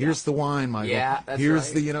 here's the wine, Michael. Yeah, that's here's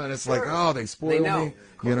right. the, you know, and it's like, Sure. oh, they spoil They know, me.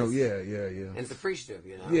 of You know, course. yeah. And it's appreciative,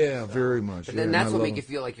 you know. Yeah, very much. But then yeah, that's and what I make love you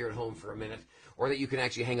feel like you're at home for a minute, or that you can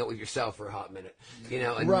actually hang out with yourself for a hot minute, you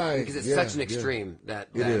know. And Right, because it's yeah, such an yeah. extreme that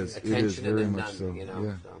It is attention very and then much none, so, you know.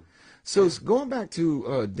 yeah. So. So going back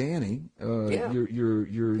to Danny, Yeah. your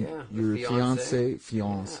the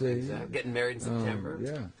fiance, Exactly. Getting married in September. yeah.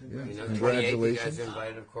 You know, 28th, you Congratulations. guys are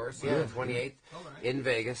invited, of course. Yeah, 28th in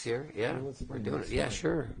Vegas here. Yeah, we're doing it. Yeah,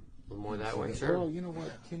 sure. A little more that way, sure. Well, you know what?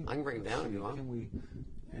 I can bring it down if you want. Can we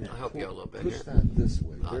I'll help you out a little bit push here. that this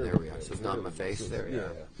way? Oh, there we are. So it's not in my face. There we Yeah.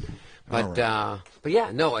 are. All But but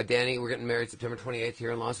yeah, no, Danny, we're getting married September 28th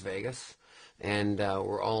here in Las Vegas, and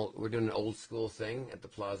we're doing an old school thing at the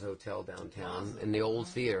Plaza Hotel downtown in the old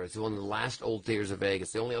theater. It's one of the last old theaters of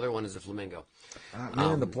Vegas. The only other one is the Flamingo.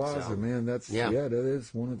 Man, the Plaza, so- man, that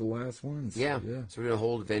is one of the last ones. Yeah. yeah. So we're doing a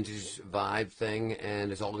whole vintage vibe thing,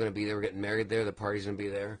 and it's all going to be there. We're getting married there. The party's going to be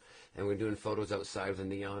there, and we're doing photos outside with the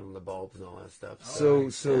neon and the bulbs and all that stuff.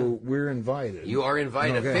 So we're invited. You are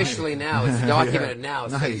invited Okay. officially now. It's documented now.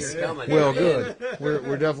 So Nice. you're coming. Well, You're in. good.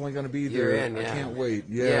 We're definitely going to be there. You're in, I yeah. can't wait.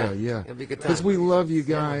 Yeah. Yeah. It'll be a good Because time. we love you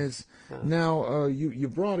guys. Now, you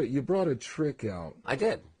brought a trick out. I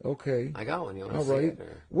did. Okay. I got one. You want to All see right. it?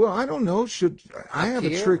 Or? Well, I don't know. I have to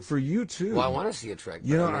a you. trick for you too? Well, I want to see a trick.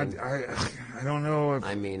 You know, but I mean, I don't know if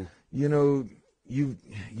I mean, you know,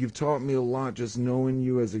 you've taught me a lot just knowing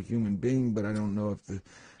you as a human being, but I don't know if the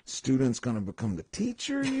student's going to become the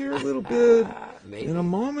teacher here a little bit maybe. in a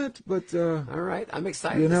moment. But All right. I'm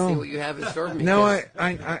excited You know, to see what you have in store for me. now 'cause-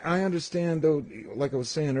 I understand though, like I was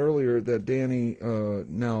saying earlier, that Danny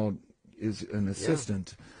now is an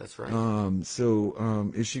assistant. That's right.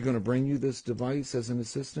 So is she going to bring you this device as an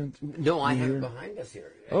assistant? No, I have here? it behind us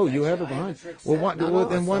here. Oh, you have it Actually, I behind. the trick Well, set. No,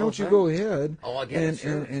 then it's why all don't you set. go ahead Oh, I'll get it,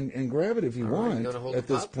 sure. and grab it if you All right, want you wanna hold at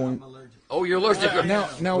the this cup? point. Oh, you're allergic.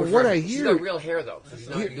 Now, We're what fair. I She's hear. got real hair though. So she's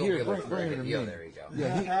not, Here, you won't here, be able bring- to bring feel it to Yeah, me. there you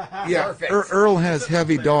go. Yeah, Perfect. Earl has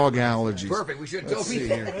heavy dog allergies. Perfect. We should Let's go see be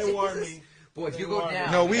here. They warned me. Boy, if you go down. No,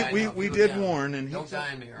 yeah, I know, if we you go did down. warn, and Don't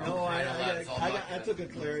die in me. Earl. No, I know it's all I documented. took a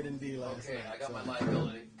Claritin D last Okay, night. I got my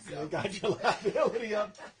liability. I got your liability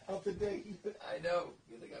up to date. I know.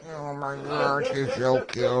 You think I'm- Oh my God, she's so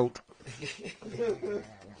cute.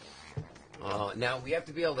 Now we have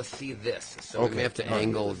to be able to see this, so we Okay. may have to All right.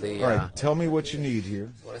 angle the. All right, tell me what you need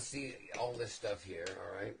here. Want to see all this stuff here?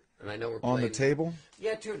 All right, and I know we're On the playing- table?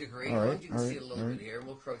 Yeah, to a degree. All right, You can all see right, a little all bit right. here, and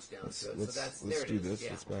we'll crouch down Let's to it. So that's there. let's it do is. this. Yeah.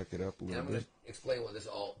 Let's back it up a And little I'm going bit. to explain what this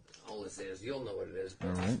all this is. You'll know what it is, but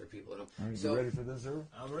All just right. for people that All don't. right, So, you ready for this, Earl?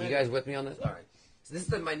 I'm you ready. guys with me on this? All right. So this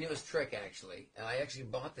is my newest trick, actually. And I actually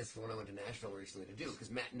bought this for when I went to Nashville recently to do, because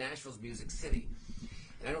Nashville's Music City.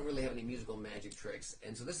 And I don't really have any musical magic tricks.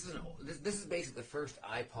 And so this is basically the first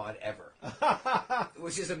iPod ever,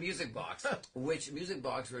 which is a music box, which music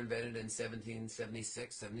boxes were invented in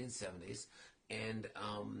 1776, 1770s. And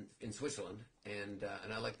in Switzerland, and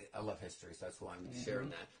I love history, so that's why I'm sharing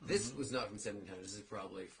that. This was not from 1700. This is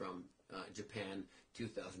probably from Japan,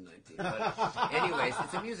 2019. But anyways,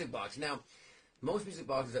 it's a music box. Now, most music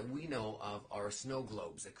boxes that we know of are snow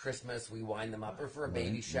globes. At Christmas, we wind them up, or for a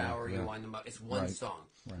baby shower, you wind them up. It's one song.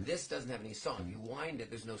 This doesn't have any song. If you wind it,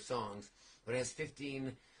 there's no songs, but it has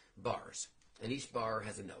 15 bars, and each bar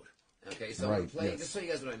has a note. Okay, so I'm going to play, just so you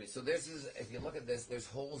guys know what I mean. So if you look at this, there's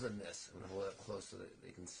holes in this. I'm going to hold it up close so that they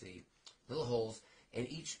can see. Little holes, and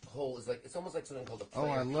each hole is it's almost like something called a player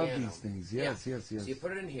I love piano. these things. Yes, yes. So you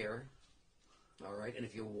put it in here, all right, and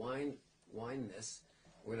if you wind this,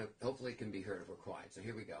 we're going to, hopefully it can be heard if we're quiet. So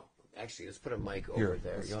here we go. Actually, let's put a mic over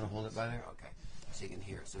there. You want to hold it by there? Okay, so you can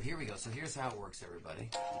hear it. So here we go. So here's how it works, everybody.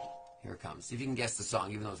 Here it comes. See if you can guess the song,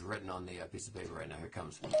 even though it's written on the piece of paper right now. Here it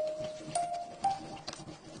comes.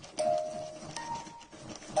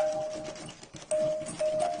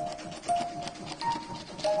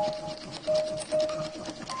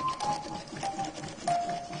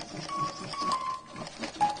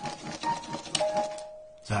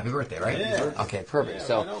 So happy birthday, right? Yeah. Okay, perfect. Yeah,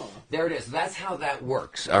 So right on. there it is. That's how that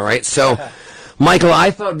works. All right. So, Michael,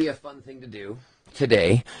 I thought it'd be a fun thing to do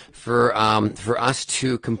today for us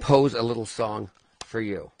to compose a little song for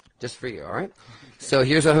you, just for you. All right. So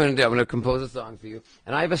here's what I'm going to do. I'm going to compose a song for you,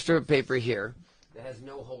 and I have a strip of paper here that has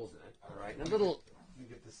no holes in it. All right. And a little. Let me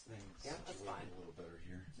get this thing. Yeah, that's fine. A little better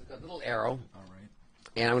here. So it's got a little arrow. All right.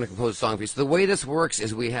 And I'm going to compose a song for you. So the way this works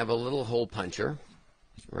is we have a little hole puncher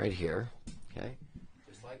right here. Okay.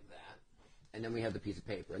 Just like that. And then we have the piece of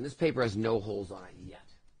paper. And this paper has no holes on it yet.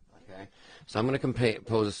 Okay. So I'm going to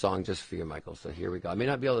compose a song just for you, Michael. So here we go. I may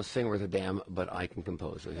not be able to sing worth a damn, but I can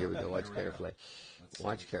compose. So here we go. Watch carefully.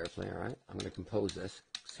 Watch carefully, all right? I'm going to compose this.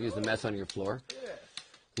 Excuse the mess on your floor.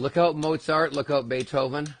 Look out, Mozart. Look out,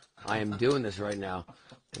 Beethoven. I am doing this right now.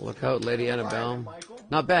 Look out, Lady Annabelle.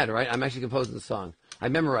 Not bad, right? I'm actually composing the song. I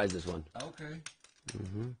memorized this one. Okay.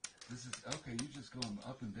 Mm-hmm. This is okay. You just going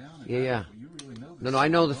up and down. And Yeah, yeah. You really know this. No, I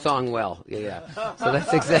know the song well. Yeah, yeah. So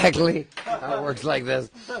that's exactly how it works like this.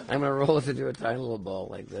 I'm going to roll it into a tiny little ball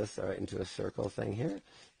like this, all right, into a circle thing here.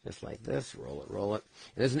 Just like this. Roll it, roll it.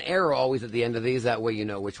 And there's an arrow always at the end of these. That way you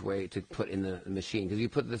know which way to put in the machine. Because you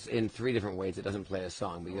put this in 3 different ways, it doesn't play a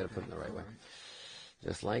song, but you got to put it in the right way.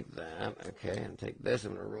 Just like that. Okay, and take this.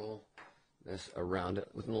 I'm going to roll this around it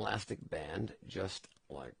with an elastic band, just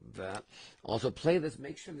like that. Also, play this.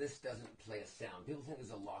 Make sure this doesn't play a sound. People think there's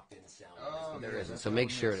a locked-in sound, but there isn't. So make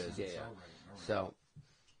sure it is. Yeah, yeah. All right. So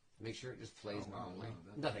make sure it just plays normally.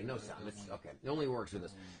 Nothing, no sound. It's okay. It only works with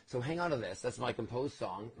this. So hang on to this. That's my composed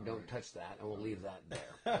song. Don't touch that, and we'll leave that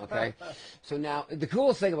there. Okay. So now, the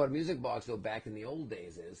coolest thing about a music box, though, back in the old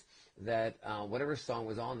days, is that whatever song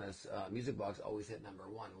was on this music box always hit number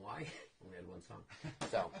 1. Why? We had one song.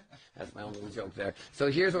 So that's my only little joke there.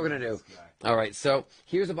 So here's what we're going to do. All right. So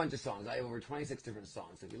here's a bunch of songs. I have over 26 different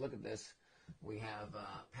songs. So if you look at this, we have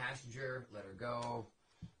Passenger, Let Her Go.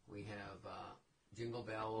 We have Jingle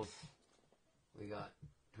Bells. We got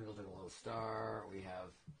Twinkle Twinkle Little Star. We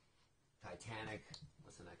have Titanic.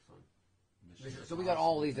 What's the next one? So we got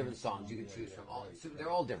all these different songs you can choose from. So they're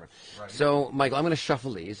all different. Right. So, Michael, I'm going to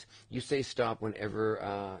shuffle these. You say stop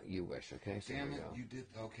whenever you wish, okay? So Damn it, you did.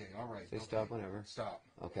 Okay, all right. Say stop whenever. Stop.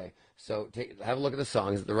 Okay. So have a look at the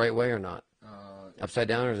song. Is it the right way or not? Upside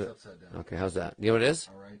down or is it? Upside down. Okay, how's that? You know what it is?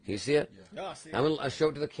 All right. Can you see it? Yeah. Oh, I see it. I'm going to show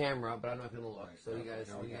it to the camera, but I'm not going to look. Right. So you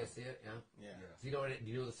guys see it? Yeah? Yeah. So you know what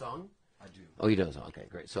do you know the song? I do. Oh, you know the song. Okay,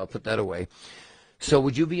 great. So I'll put that away. So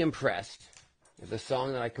would you be impressed if the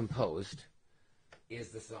song that I composed is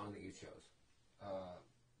the song that you chose?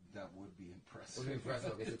 That would be impressive. Would be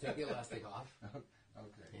impressive. Okay, so take the elastic off.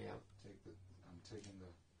 Okay. Yeah. I'm taking the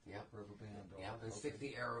rubber band off. Yeah, and stick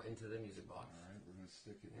the arrow into the music box. All right, we're going to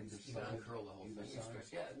stick it And either you side. can uncurl the whole Either thing.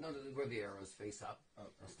 side? Yeah, no, where the arrows face up. Oh,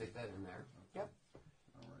 I'll stick that in there. Yep.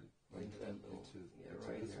 All right. Into that little,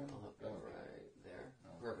 right this there. one? I'll hook that right there.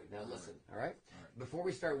 Oh, Perfect. Now listen, all right? All right. Before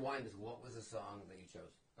we start winding this, what was the song that you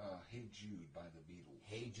chose? Hey Jude by the Beatles.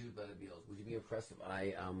 Hey Jude by the Beatles. Would you be impressed if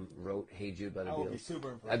I wrote Hey Jude by the I Beatles? would be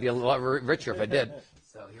super impressed. I'd be a lot richer if I did.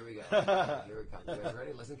 So here we go. Here it comes. You guys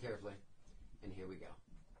ready? Listen carefully. And here we go.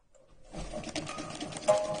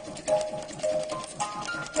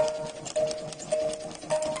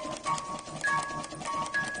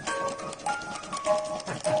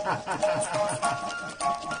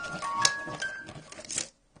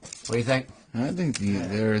 What do you think? I think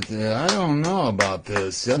I don't know about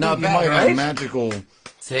this. I Not think bad, you might right? have magical.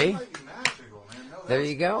 See? Magical, man. No, There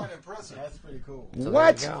you go. That's pretty cool. So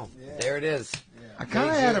What? There you go. There it is. I kind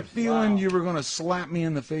of Hey had a Jude. feeling you were going to slap me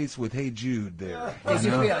in the face with "Hey Jude" there. Did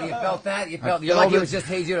you know? feel? You felt that? You felt? I You're like felt it it. was just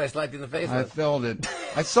Hey Jude. I slapped you in the face I with. felt it.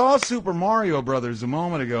 I saw Super Mario Brothers a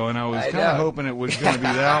moment ago, and I was I kind of know. hoping it was going to be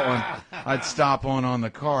that one. I'd stop on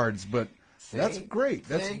the cards, but that's See? great.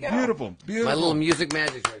 That's There you go. beautiful. Beautiful. My little music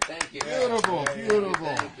magic trick. Thank you. Beautiful. Beautiful.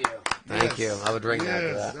 Thank you. Thank you. I would ring that for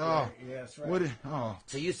Yes. that. Oh. Yes, right. What? Oh.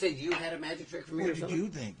 So you said you had a magic trick for me or What did something? you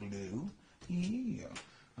think, Lou? Yeah.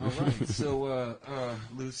 All right. So,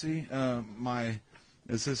 Lucy, my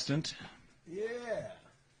assistant. Yeah.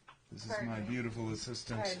 This is my beautiful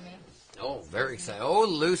assistant. Pardon me. Oh, very excited. Oh,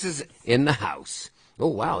 Luce is in the house. Oh,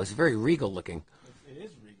 wow. It's very regal looking. It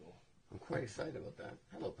is regal. I'm quite excited about that.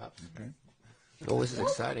 Hello, Pops. Okay. Oh, this is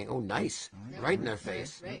exciting. Oh, nice. Right in their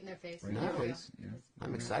face. Right in their face. Right in No. your face. Yeah.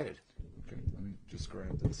 I'm excited. Okay. Let me just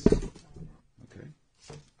grab this. Okay.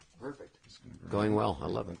 Perfect. Just gonna grab Going well. I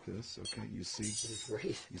love it. like this. Okay. You see. This is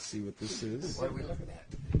great. You see what this is? What are we looking at?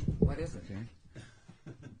 What is it? Okay.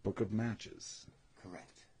 Book of Matches.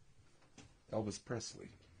 Correct. Elvis Presley.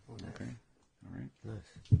 Oh, nice. Okay. All right. Nice.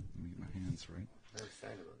 Let me get my hands right. Very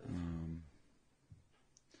excited about that.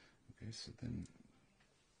 Okay. So then.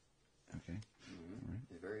 Okay. All right.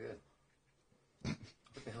 It's very good.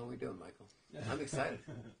 What the hell are we doing, Michael? I'm excited.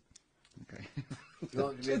 Okay. You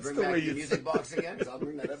want me to Just bring the back way the you music box again? So I'll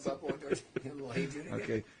bring that up one towards a little Hey Jude again.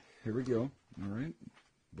 Okay, here we go. All right.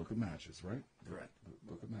 Book of matches, right? Correct.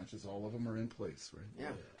 Book of matches. All of them are in place, right?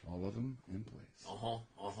 Yeah. All of them in place.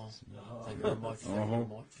 Thank you very much. Thank you very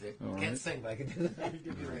much. All Can't right. sing, but I can do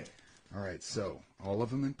that. Right. All right. So all of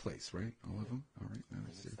them in place, right? All of them. All right. Now,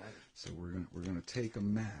 excited. so we're gonna take a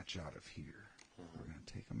match out of here. We're gonna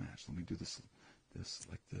take a match. Let me do this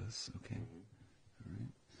like this. Okay. All right.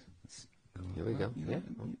 Let's go. Here we go. You Yeah.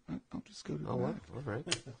 know, I'll just go to the Oh, wow. left. All right.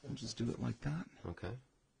 I'll just do it like that. Okay.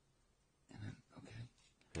 And then okay.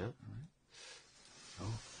 Yeah. All right.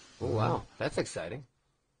 Oh, wow. That's exciting.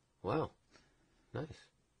 Wow. Nice.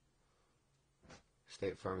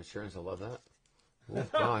 State Farm Insurance. I love that. Ooh,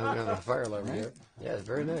 wow, I hope you have a fire alarm here. Yeah, it's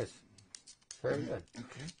very nice. Very good.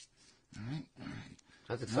 Okay. All right. All right.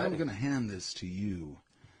 That's Now exciting. I'm going to hand this to you,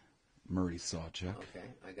 Murray Sawchuck. Okay,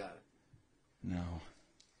 I got it. Now,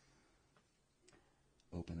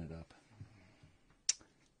 open it up.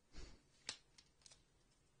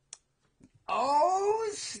 Oh,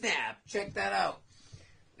 snap. Check that out.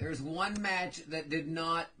 There's one match that did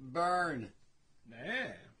not burn.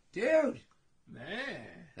 Man. Dude. Man.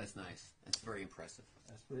 That's nice. That's very impressive.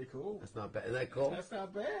 That's pretty cool. That's not bad. Isn't that cool? That's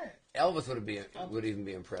not bad. Elvis would even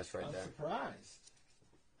be impressed right I'm there. surprised.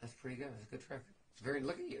 That's pretty good. That's a good trick. Very.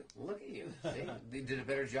 Look at you. Look at you. See, they did a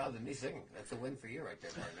better job than me singing. That's a win for you right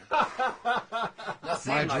there, partner. Not My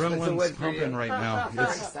saying much, but it's a adrenaline's win for pumping you. right now. Very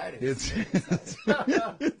exciting. It's I love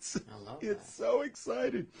that. it's so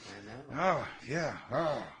excited. I know. Oh yeah.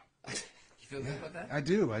 Oh, You feel good about that? I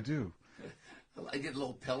do. I get a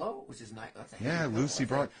little pillow, which is nice. That's a heavy Yeah, pillow. Lucy That's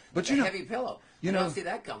brought. a, But that's you a know, heavy pillow. you I know- don't see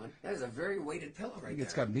that coming. That is a very weighted pillow right there.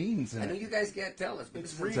 it's got beans in I know it. you guys can't tell us, but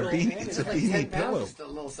It's it's real, a beanie- man. it's it's a like beanie 10 pounds, pillow. just a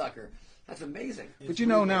little sucker. That's amazing. But you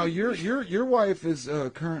know now your wife is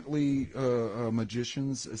currently a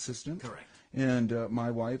magician's assistant. Correct. And my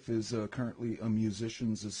wife is currently a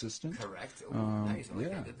musician's assistant. Correct. Oh, nice. I like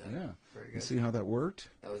Yeah, how you did that. yeah. Very You good. see how that worked?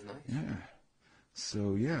 That was nice. Yeah.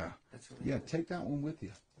 So yeah, That's really yeah. good. Take that one with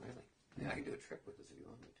you. Really. Yeah, I can do a trick with this if you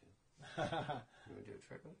want me to. You want to do a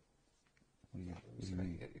trick with it? What do you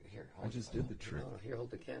mean? Here, I just did the trick. No, here,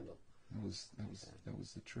 hold the candle. That was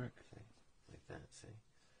the trick. See? Like that, see?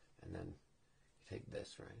 And then you take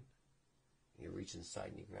this, right? You reach inside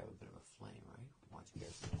and you grab a bit of a flame, right? Watch it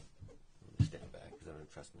get. I'm going to stand back because I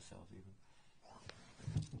don't trust myself even.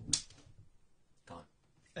 Gone.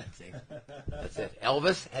 See? That's it.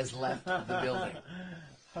 Elvis has left the building.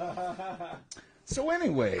 So I'm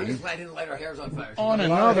anyway, just glad I didn't light our hairs on fire. On There's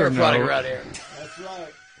a lot of another hair product note- around here. That's right.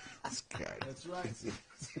 this guy. That's right.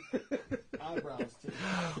 Eyebrows,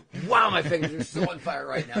 too. Wow, my fingers are so on fire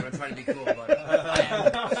right now. I'm trying to be cool about it.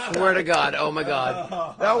 I swear to God. Oh, my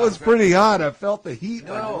God. That was pretty hot. I felt the heat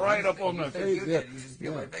No, like right up on you my said face. You Yeah. did. You just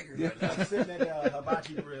feel my fingers right now. I'm sitting at the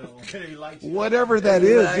hibachi grill. He lights you. Whatever that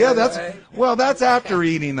is, Exactly yeah, that's right. well, that's after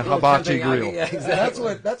eating the Little hibachi teppanyaki, grill. yeah,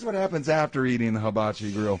 exactly. That's what happens after eating the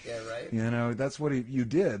hibachi grill. Yeah, right. You know, that's what you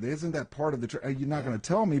did. Isn't that part of the? You're not going to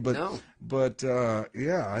tell me, but No. but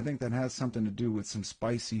yeah, I think that has something to do with some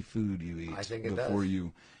spicy food you eat I think it before does.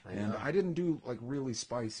 you. I And know. I didn't do like really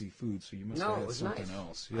spicy food, so you must No, have it had was something nice.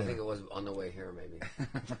 else. I think it was on the way here, maybe.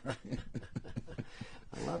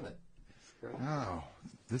 I love it. It's great. Oh,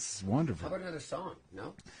 this is How wonderful. about another song?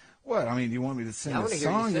 No? What? I mean, you want me to sing Yeah, I a want to hear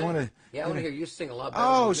song? you sing. want to? Yeah, I want to hear you sing a lot better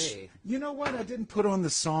Oh, than me. you know what? I didn't put on the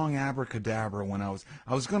song Abracadabra when I was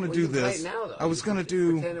going to Well, do you can play this. it now, though. I was You going to can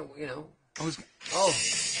do. pretend it, you know. I was. Oh.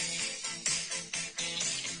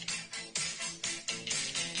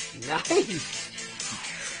 Nice.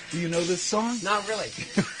 Do you know this song? Not really.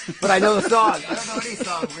 But I know the song. I don't know any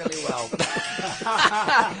song really well.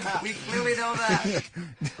 We clearly know that.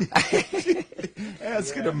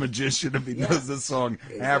 Asking a magician if he knows the song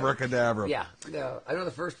Abracadabra. Yeah. No, I know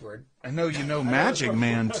the first word. I know you know Magic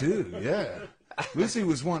Man too. Yeah. Lucy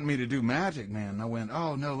was wanting me to do Magic Man, and I went,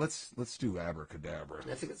 "Oh no, let's do Abracadabra."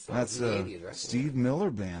 That's a good song. That's From the 80s, right? Steve Miller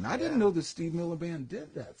Band. I didn't Yeah. know the Steve Miller Band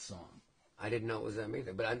did that song. I didn't know it was them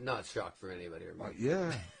either, but I'm not shocked for anybody. Or me.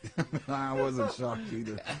 Yeah, I wasn't shocked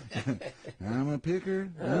either. I'm a picker.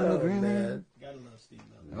 I'm a grinner. Gotta love Steve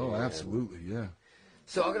Miller. Oh, absolutely, yeah.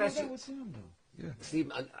 So I'm going to ask That you, was him, though. Yeah.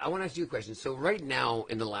 Steve, I want to ask you a question. So right now,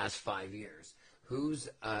 in the last 5 years, who's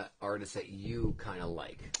artists that you kind of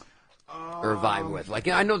like? Or vibe with? Like,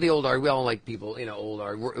 I know the old art. We all like people, old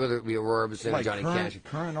art, whether it be Aurora Orbison, Like Johnny Cash.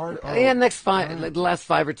 current art. Oh, Yeah, like the last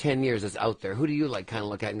 5 or 10 years that's out there. Who do you like kind of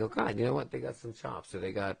look at and go, God, you know what? They got some chops, or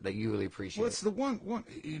they got that you really appreciate. Well, it's the one.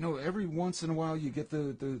 Every once in a while you get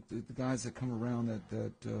the guys that come around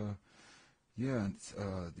that Yeah, it's,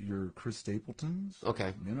 your Chris Stapleton's.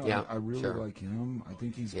 Okay. You know, Yeah, I really sure. like him. I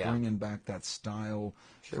think he's Yeah. bringing back that style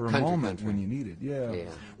for a Country, moment country. when you need it. Yeah. Yeah.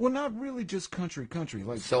 Well, not really just country,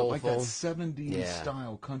 like Soulful. that 70s Yeah.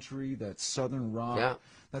 style country, that southern rock. Yeah.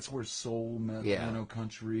 That's where soul met, Yeah. you know,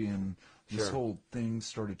 country, and this Sure. whole thing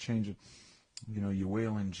started changing. You know, your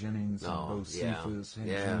Waylon Jennings and Oh, Bo yeah. Cephas, Hank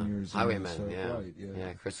Yeah. Juniors, and Highwaymen, stuff. yeah. Right,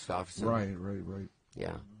 yeah. Chris Christopherson. Right.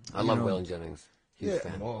 Yeah. I You love know- Waylon Jennings. Huge Yeah.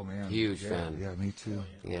 fan. Oh man. Huge yeah, fan. Yeah, me too.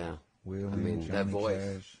 Yeah. Waylon, I mean, that Johnny voice.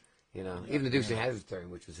 Cash. You know, even the Dukes of Hazzard,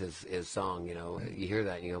 which was his song, you know, you hear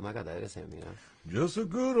that and you go, oh my God, that is him, you know. Just a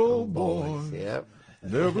good old boy. Yep.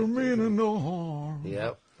 Never meaning no harm.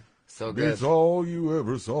 Yep. So good. It's all you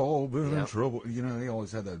ever saw. Been in Yep. trouble. You know, they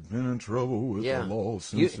always had that. Been in trouble with Yeah. the law You-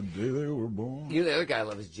 since the day they were born. You know, the other guy I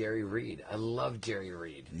love is Jerry Reed. I love Jerry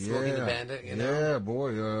Reed. Smokey the Bandit, you know? Yeah,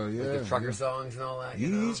 boy. Yeah. The trucker songs and all that, you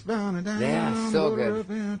know? Eastbound and down. Yeah, so motor good. up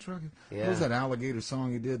and trucking. Yeah. What was that alligator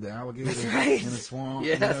song he did? The alligator That's right. in the swamp.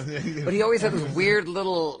 Yes. You know? But he always had this weird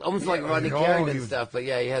little, almost like Rodney oh, Carrington he was- stuff, but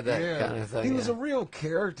yeah, he had that kind of thing. He was yeah. a real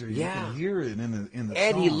character. You Yeah. could hear it in the And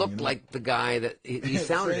song. he looked you know? like the guy that he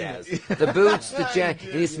sounded as. Same. The boots, the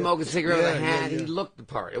jacket, and he's smoking a cigarette with a Yeah, hat. yeah. He looked the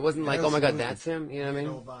part. It wasn't like, oh my God, Absolutely. that's him. You know what I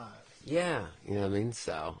mean? No vibe. Yeah. You know what I mean?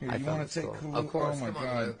 So, Here, I you thought want it to was take cool. cool? Of course. Oh my Come on,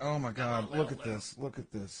 god. Luke. Oh my god. Look at this. Look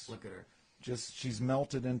at this. Look at her. Just she's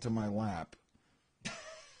melted into my lap.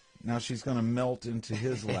 Now she's gonna melt into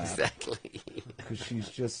his lap Exactly. because she's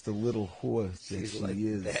just a little whore that She's she like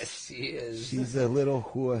is. that. She is. She's a little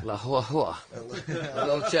whore. La hua hua.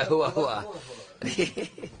 Little cha hua hua.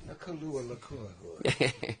 A kalua lakua.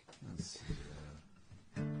 Let's see.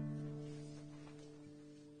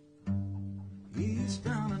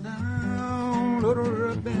 Eastbound and down,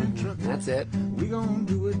 loaded up and trucking. That's it. We gon'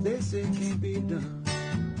 do it. They say can't be done.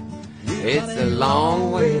 It's a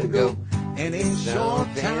long way to go. And it's short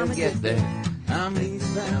time to get there. I'm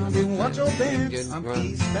eastbound and watch your dance. I'm Run.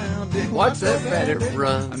 eastbound and Watch that your better dance.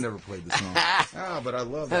 run. I've never played the song. But I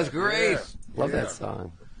love that. That's great. Yeah. Love Yeah. that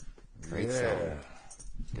song. Great Yeah. song.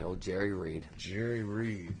 The old Jerry Reed. Jerry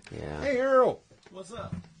Reed. Yeah. Hey, Earl. What's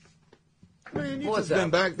up? Man, you've What's just been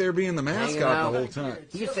up? back there being the Hanging mascot out. the whole time.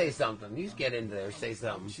 You say something. You just get into there. Say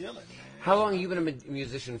something. Chilling, man. How long have you been a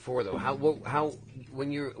musician for, though?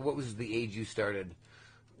 What was the age you started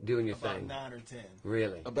doing your About thing? 9 or 10.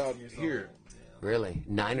 Really? About Years here. old, Really?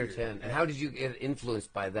 9 or 10? And how did you get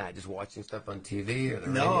influenced by that? Just watching stuff on TV or the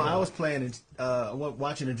No, radio? I was playing,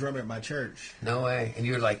 watching a drummer at my church. No way. And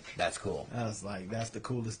you were like, that's cool. I was like, that's the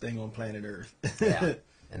coolest thing on planet Earth. Yeah.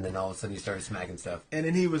 And then all of a sudden you started smacking stuff. And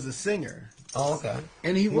then he was a singer. Oh, okay.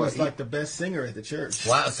 And he He was was like the best singer at the church.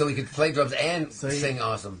 Wow. So he could play drums and So he- sing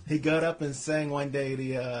awesome. He got up and sang one day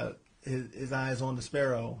his eyes on the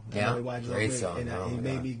sparrow. Yeah, Murray Sawchuck, great song. And Oh, he my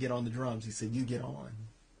made God. me get on the drums. He said, "You get on."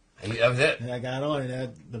 And that was it. And I got on, and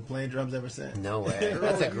I've been playing drums ever since. No way.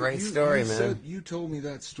 That's a great You- story, you man. said- you told me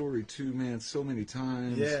that story too, man, so many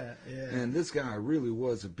times. Yeah. And this guy really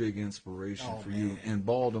was a big inspiration Oh, for you man. in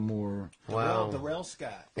Baltimore. Wow. Darrell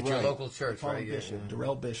Scott. At your Right. local church, Call him right? Bishop.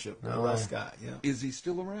 Darrell Bishop. No Darrell way. Scott. Yeah. Is he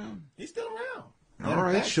still around? He's still around. All Matter of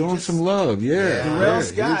right, fact, show he him just- some love. Yeah. Darrell yeah,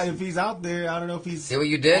 Scott, he's- if he's out there, I don't know if he's. See what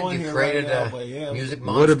you did? on You here created right now, a but yeah, music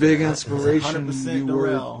monster. What a big Huh? inspiration 100% you were.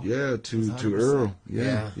 Darrell. Yeah, It's to 100%. Earl.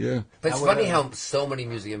 Yeah. But it's I funny would- how so many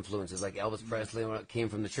music influences, like Elvis Presley, when it came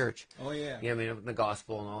from the church. Oh yeah. Yeah, I mean, the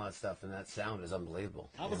gospel and all that stuff, and that sound is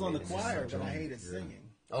unbelievable. I was You know on what the I mean? It's choir, just- but I hated singing.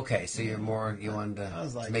 Okay, so you wanted to I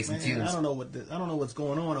was like, make some man, tunes. I don't know what's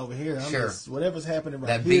going on over here. I'm Sure. just, whatever's happening right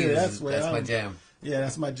That beat here, is that's my I'm- jam. Yeah,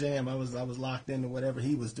 that's my jam. I was locked into whatever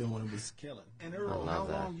he was doing. It was killing. And Earl, I how love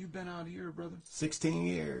that. long you been out here, brother? 16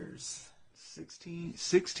 years.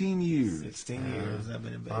 16 years. 16 years I've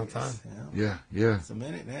been in Vegas. Long time. Yeah. Yeah. It's a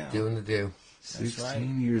minute now. Doing the do. 16 right.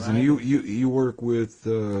 years. Right. And you work with, I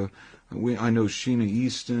know Sheena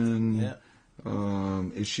Easton. Yeah.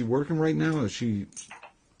 Is she working right now? Is she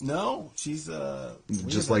No, she's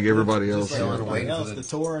Just like everybody else, Just like yeah. everybody Waiting for else. the- The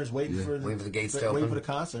tour is waiting for Waiting for the gates to waiting open. for the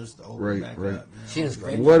concerts to open Right, back right. up. Sheena's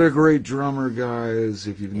great. What a great drummer, guys!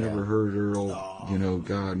 If you've never Yeah. heard Earl, you know,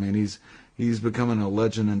 God, man, he's becoming a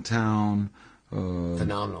legend in town.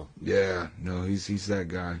 Phenomenal. Yeah, no, he's that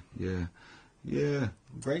guy. Yeah.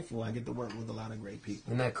 I'm grateful I get to work with a lot of great people.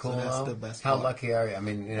 Isn't that cool? So that's though? the best How part. lucky are you? I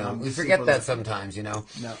mean, you know, I'm we super forget that lucky. sometimes, you know.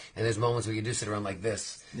 No. And there's moments where you do sit around like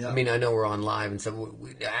this. Yeah. I mean, I know we're on live, and so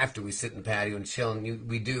after we sit in the patio and chill, and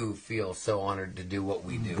we do feel so honored to do what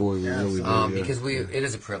we do. Boy, we really do. Yeah. Because it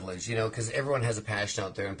is a privilege, you know, because everyone has a passion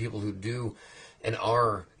out there, and people who do and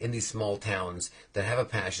are in these small towns that have a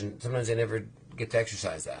passion, sometimes they never get to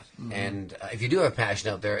exercise that. And if you do have passion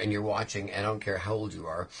out there and you're watching, and I don't care how old you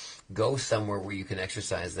are, go somewhere where you can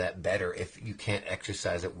exercise that better if you can't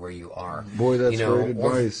exercise it where you are. Boy, that's great Or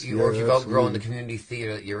advice. or if you've Yeah, outgrown the absolutely. community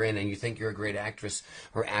theater that you're in and you think you're a great actress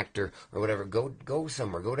or actor or whatever, go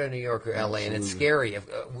somewhere. Go to New York or LA. And it's scary.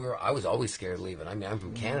 I was always scared of leaving. I mean, I'm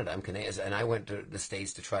from Canada. I'm Canadian. And I went to the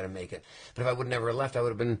States to try to make it. But if I would never left, I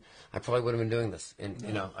probably would have been doing this. And,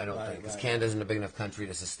 I don't think. Because Canada isn't a big enough country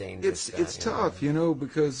to sustain It's tough,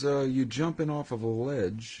 because you're jumping off of a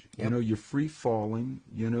ledge. Yep. You're free falling.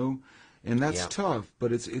 And that's tough.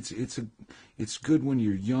 But it's good when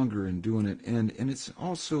you're younger and doing it, and it's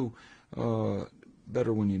also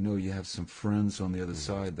better when you have some friends on the other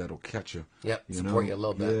side that'll catch you. Yep, support you a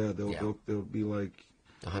little bit. Yeah, they'll be like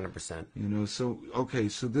 100%. So okay,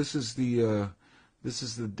 so this is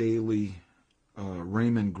the daily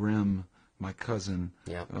Raymond Grimm, my cousin.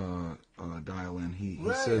 Yep. Dial in. He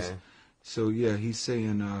Right. says. Okay. So yeah, he's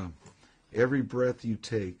saying every breath you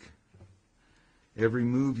take, every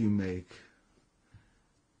move you make,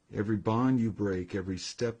 every bond you break, every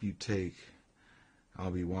step you take,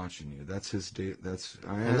 I'll be watching you. That's his day.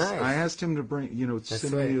 I asked him to bring,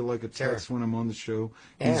 send me like a text when I'm on the show.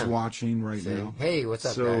 Yeah. He's watching right now. Hey, what's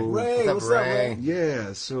up, So- guy? Ray, What's what's up, up, Ray? Ray?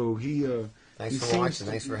 Yeah. So he. Thanks he for seems watching.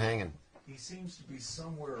 to Thanks for be- hanging. He seems to be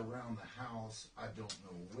somewhere around the house. I don't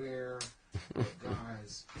know where. But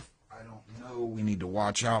guys, I don't know. We need to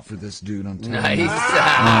watch out for this dude. I'm telling you.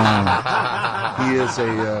 Nice. He is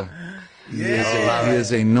a. He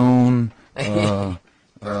is a known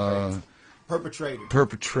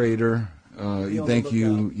Perpetrator. Thank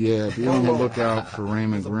you. Yeah, be on the lookout for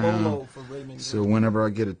Raymond There's a Grimm. bolo for Raymond So Grimm. whenever I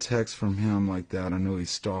get a text from him like that, I know he's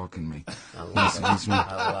stalking me. I love it.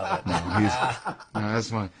 I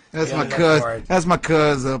love it. That's my look cuz. for it. That's my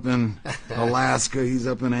cuz up in Alaska. He's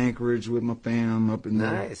up in Anchorage with my fam up in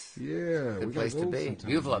there. Nice. Yeah, Good we place gotta to go be. sometime,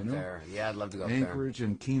 Beautiful up you know? there. Yeah, I'd love to go up there. Anchorage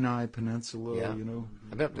and Kenai Peninsula. Yeah.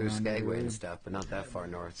 I've been up to around that Skagway area. and stuff, but not that far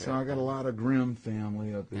north. So I got a lot of Grimm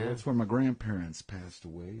family up there. Yeah. That's where my grandparents passed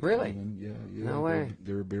away. Really? And yeah. No way.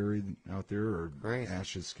 They're buried out there, or Great.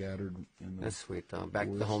 ashes scattered in the That's sweet, though. Back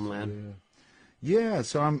to the forest. homeland. Yeah.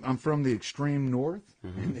 So I'm from the extreme north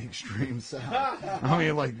and the extreme south. I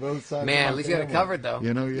mean, like both sides. Man, of at my least you got it family. covered, though.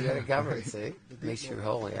 You know, You yeah. got it covered, see? Makes you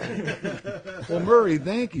whole, yeah. Well, Murray,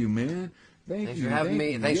 thank you, man. Thank Thanks you. for having thank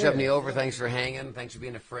me. you. Thanks for Yeah. having me over. Thanks for hanging. Thanks for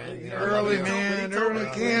being a friend. I love Early, you. man. He told Early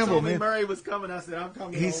me- Campbell, he told me man. Murray was coming. I said, I'm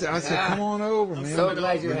coming. I said, come on over, man. So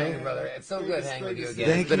glad you're Yeah. hanging, brother. It's so good hanging with you again.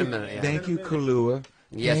 Thank It's been you. a minute, yeah. Thank you, Kahlua.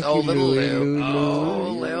 Yes, Thank oh, you, little Louie, Lou. Louie, Oh,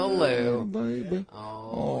 Louie. little Lou. Baby.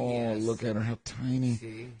 Oh, yes. Look at her, how tiny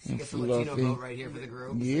See? She and gets the Latino fluffy. vote right here for the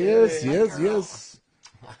group. Yes, Yeah, yes, girl. yes.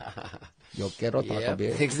 Yo quiero taco Yep,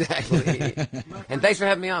 bell. exactly. And thanks for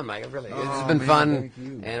having me on, Mike. Really, this has Oh, been man, fun. thank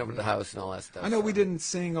you. And over to the house and all that stuff. I know we so. didn't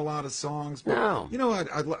sing a lot of songs, but No.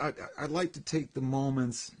 I'd like to take the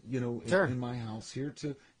moments, Sure. in my house here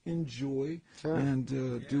to enjoy Sure. and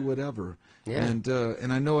do whatever. Yeah.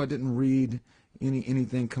 And I know I didn't read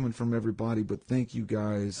anything coming from everybody, but thank you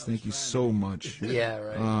guys, thank you so much. Yeah,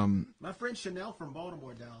 right. My friend Chanel from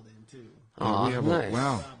Baltimore dialed in too. Aw, we have nice.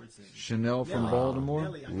 wow, Robertson. Chanel from Nelly. Baltimore.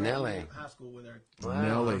 Nelly. I Nelly. graduated high school with her. Wow.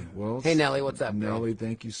 Nelly, well, Hey, Nelly, what's up, girl? Nelly,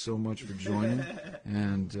 thank you so much for joining.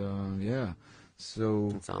 And yeah, so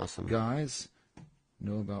That's awesome. guys,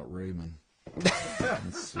 know about Raymond.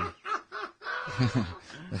 Let's see.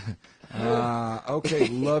 Okay,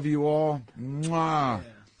 love you all. Mwah.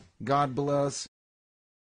 God bless.